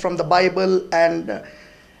copied it from the Bible, and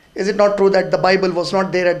is it not true that the Bible was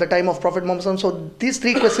not there at the time of Prophet Muhammad SAW? So these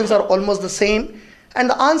three questions are almost the same, and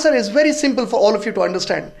the answer is very simple for all of you to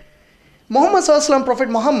understand. Muhammad SAW, Prophet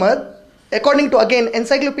Muhammad, according to again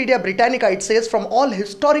Encyclopedia Britannica, it says, from all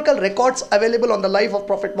historical records available on the life of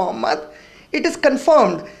Prophet Muhammad, it is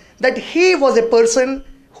confirmed that he was a person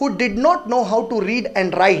who did not know how to read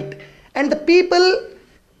and write. And the people,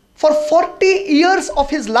 for 40 years of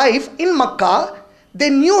his life in Makkah,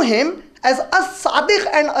 they knew him as As-Sadiq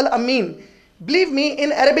and Al-Amin. Believe me,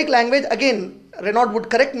 in Arabic language, again, Renaud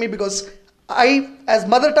would correct me because I, as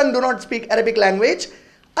mother tongue, do not speak Arabic language.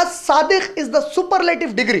 As-Sadiq is the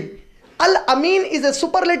superlative degree. Al-Amin is a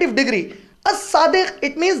superlative degree. As-Sadiq,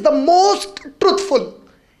 it means the most truthful.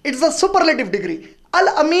 It's a superlative degree.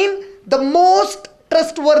 Al-Amin, the most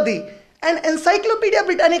trustworthy. And Encyclopedia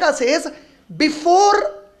Britannica says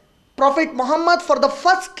before Prophet Muhammad for the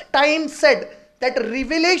first time said that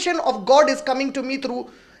revelation of God is coming to me through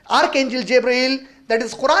Archangel Gabriel, that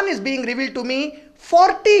is Quran is being revealed to me,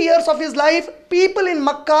 40 years of his life, people in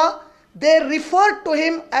Makkah, they referred to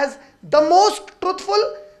him as the most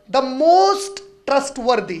truthful, the most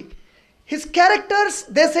trustworthy. His characters,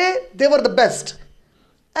 they say, they were the best.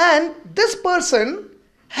 And this person,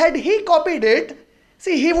 had he copied it,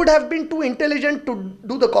 see, he would have been too intelligent to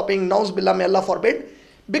do the copying, Nauz Billah, may Allah forbid,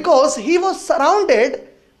 because he was surrounded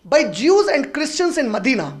by Jews and Christians in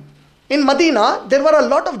Medina. In Medina, there were a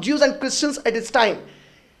lot of Jews and Christians at his time.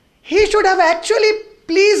 He should have actually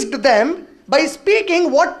pleased them by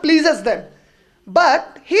speaking what pleases them.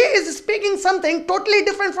 But he is speaking something totally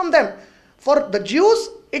different from them. For the Jews,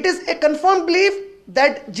 it is a confirmed belief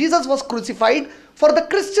that Jesus was crucified. For the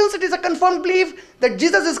Christians, it is a confirmed belief that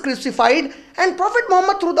Jesus is crucified. And Prophet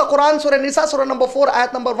Muhammad through the Quran, Surah Nisa, Surah number 4,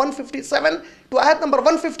 ayat number 157 to ayat number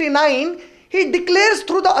 159, he declares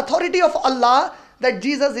through the authority of Allah that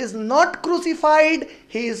Jesus is not crucified,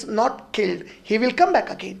 he is not killed. He will come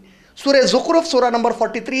back again. Surah Zukhruf, Surah number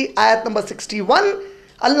 43, ayat number 61,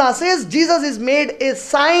 Allah says Jesus is made a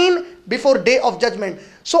sign before day of judgment.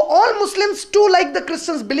 So all Muslims too, like the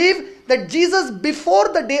Christians, believe that Jesus before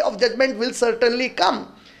the day of judgment will certainly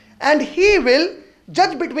come. And he will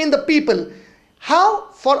judge between the people.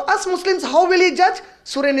 How? For us Muslims, how will he judge?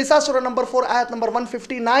 Surah Nisa, Surah number 4, ayat number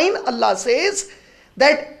 159, Allah says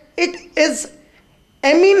that it is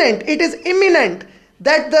eminent, it is imminent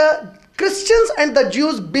that the Christians and the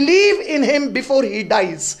Jews believe in him before he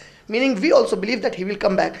dies. Meaning we also believe that he will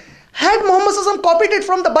come back. Had Muhammad SAW copied it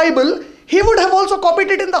from the Bible, he would have also copied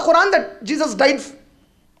it in the Quran that Jesus died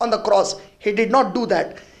on the cross. He did not do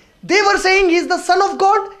that. They were saying he is the son of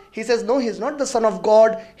God. He says no, he is not the son of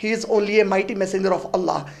God. He is only a mighty messenger of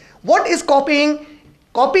Allah. What is copying?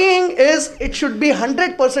 Copying is, it should be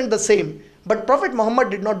 100% the same. But Prophet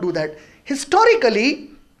Muhammad did not do that.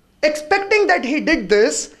 Historically, expecting that he did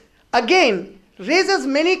this, again, raises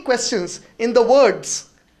many questions in the words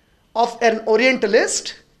of an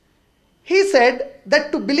Orientalist. He said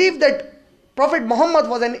that to believe that Prophet Muhammad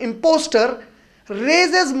was an impostor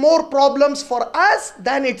raises more problems for us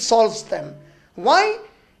than it solves them. Why?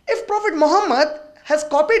 If Prophet Muhammad has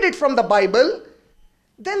copied it from the Bible,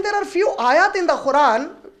 then there are few ayat in the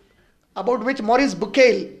Quran about which Maurice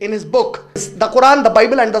Bucaille in his book, The Quran, the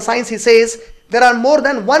Bible and the Science, he says there are more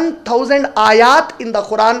than 1000 ayat in the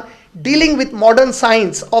Quran dealing with modern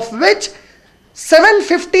science, of which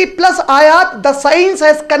 750 plus ayat the science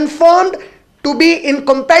has confirmed to be in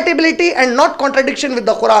compatibility and not contradiction with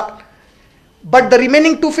the Quran. But the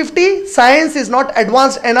remaining 250, science is not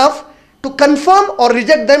advanced enough to confirm or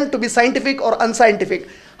reject them to be scientific or unscientific.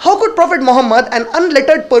 How could Prophet Muhammad, an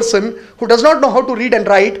unlettered person who does not know how to read and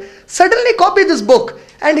write, suddenly copy this book?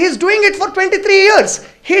 And he is doing it for 23 years.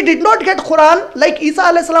 He did not get Quran like Isa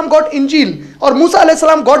a.s. got Injil or Musa a.s.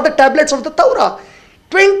 got the tablets of the Torah.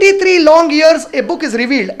 23 long years a book is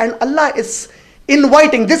revealed and Allah is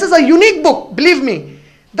inviting. This is a unique book, believe me.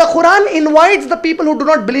 The Quran invites the people who do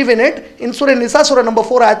not believe in it. In Surah Nisa, Surah number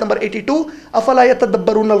 4, ayat number 82, أَفَلَا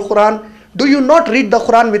يَتَدَبَّرُونَ الْقُرْآنَ. Do you not read the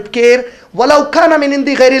Quran with care? وَلَوْ كَانَ مِنْ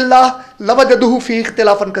عِنْدِ غَيْرِ اللَّهِ لَوَجَدُوهُ فِيهِ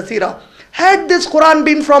اخْتِلَافًا كَثِيرًا. Had this Quran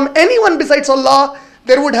been from anyone besides Allah,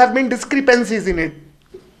 there would have been discrepancies in it.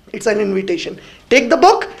 It's an invitation. Take the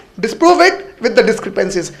book, disprove it with the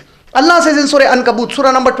discrepancies. Allah says in Surah Ankabut,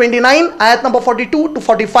 Surah number 29, ayat number 42 to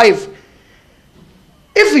 45.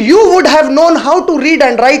 If you would have known how to read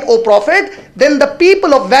and write, O Prophet, then the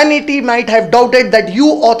people of vanity might have doubted that you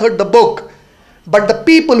authored the book. But the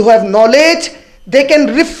people who have knowledge, they can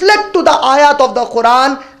reflect to the ayat of the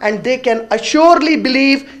Quran and they can assuredly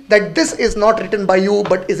believe that this is not written by you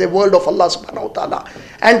but is a word of Allah subhanahu wa ta'ala.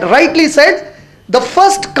 And rightly said, the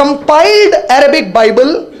first compiled Arabic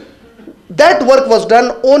Bible, that work was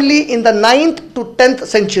done only in the 9th to 10th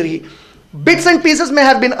century. Bits and pieces may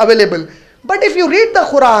have been available. But if you read the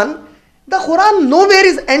Quran nowhere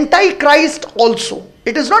is anti-Christ also.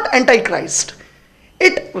 It is not anti-Christ.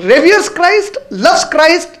 It reveres Christ, loves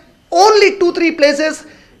Christ, only 2-3 places.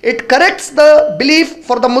 It corrects the belief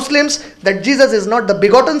for the Muslims that Jesus is not the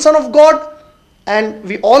begotten Son of God. And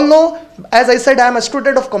we all know, as I said, I am a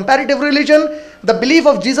student of comparative religion. The belief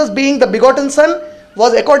of Jesus being the begotten Son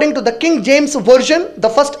was according to the King James Version, the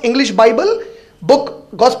first English Bible, book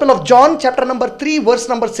Gospel of John, chapter number 3, verse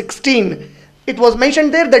number 16. It was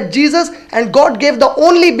mentioned there that Jesus and God gave the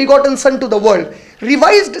only begotten Son to the world.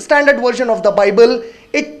 Revised Standard Version of the Bible,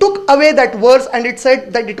 it took away that verse and it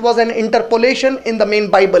said that it was an interpolation in the main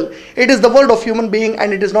Bible. It is the word of human being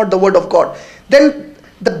and it is not the word of God. Then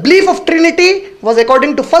The belief of Trinity was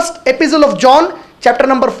according to first epistle of John, chapter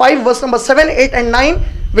number 5, verse number 7, 8 and 9,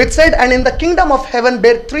 which said, and in the kingdom of heaven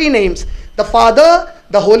bear three names, the Father,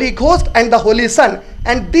 the Holy Ghost and the Holy Son,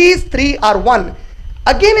 and these three are one.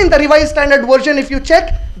 Again in the Revised Standard Version, if you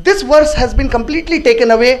check, this verse has been completely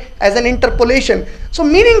taken away as an interpolation. So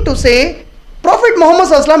meaning to say, Prophet Muhammad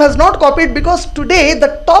ﷺ has not copied, because today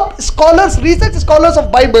the top scholars, research scholars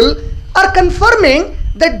of Bible are confirming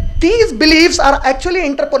that these beliefs are actually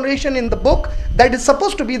interpolation in the book that is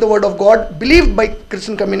supposed to be the word of God, believed by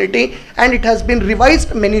Christian community, and it has been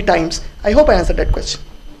revised many times. I hope I answered that question.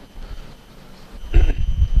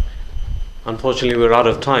 Unfortunately, we're out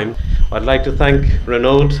of time. I'd like to thank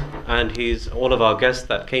Renaud and all of our guests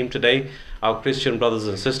that came today, our Christian brothers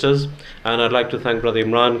and sisters. And I'd like to thank Brother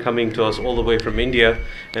Imran coming to us all the way from India,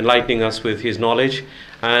 enlightening us with his knowledge.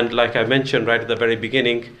 And like I mentioned right at the very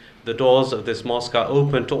beginning, the doors of this mosque are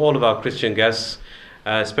open to all of our Christian guests.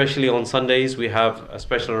 Especially on Sundays, we have a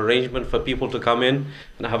special arrangement for people to come in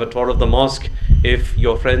and have a tour of the mosque. If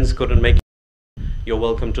your friends couldn't make it, you're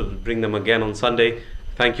welcome to bring them again on Sunday.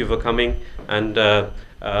 Thank you for coming, and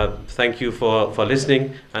thank you for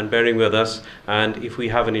listening and bearing with us. And if we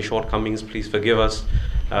have any shortcomings, please forgive us.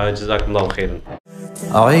 Jazakumullahu khairan.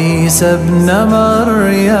 عيسى ابن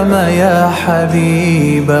مريم يا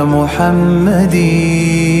حبيب محمدي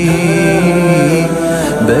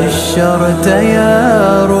بشرت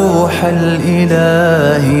يا روح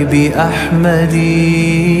الإله بأحمدي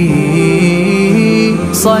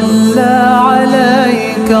صلى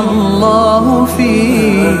عليك الله في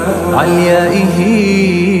عليائه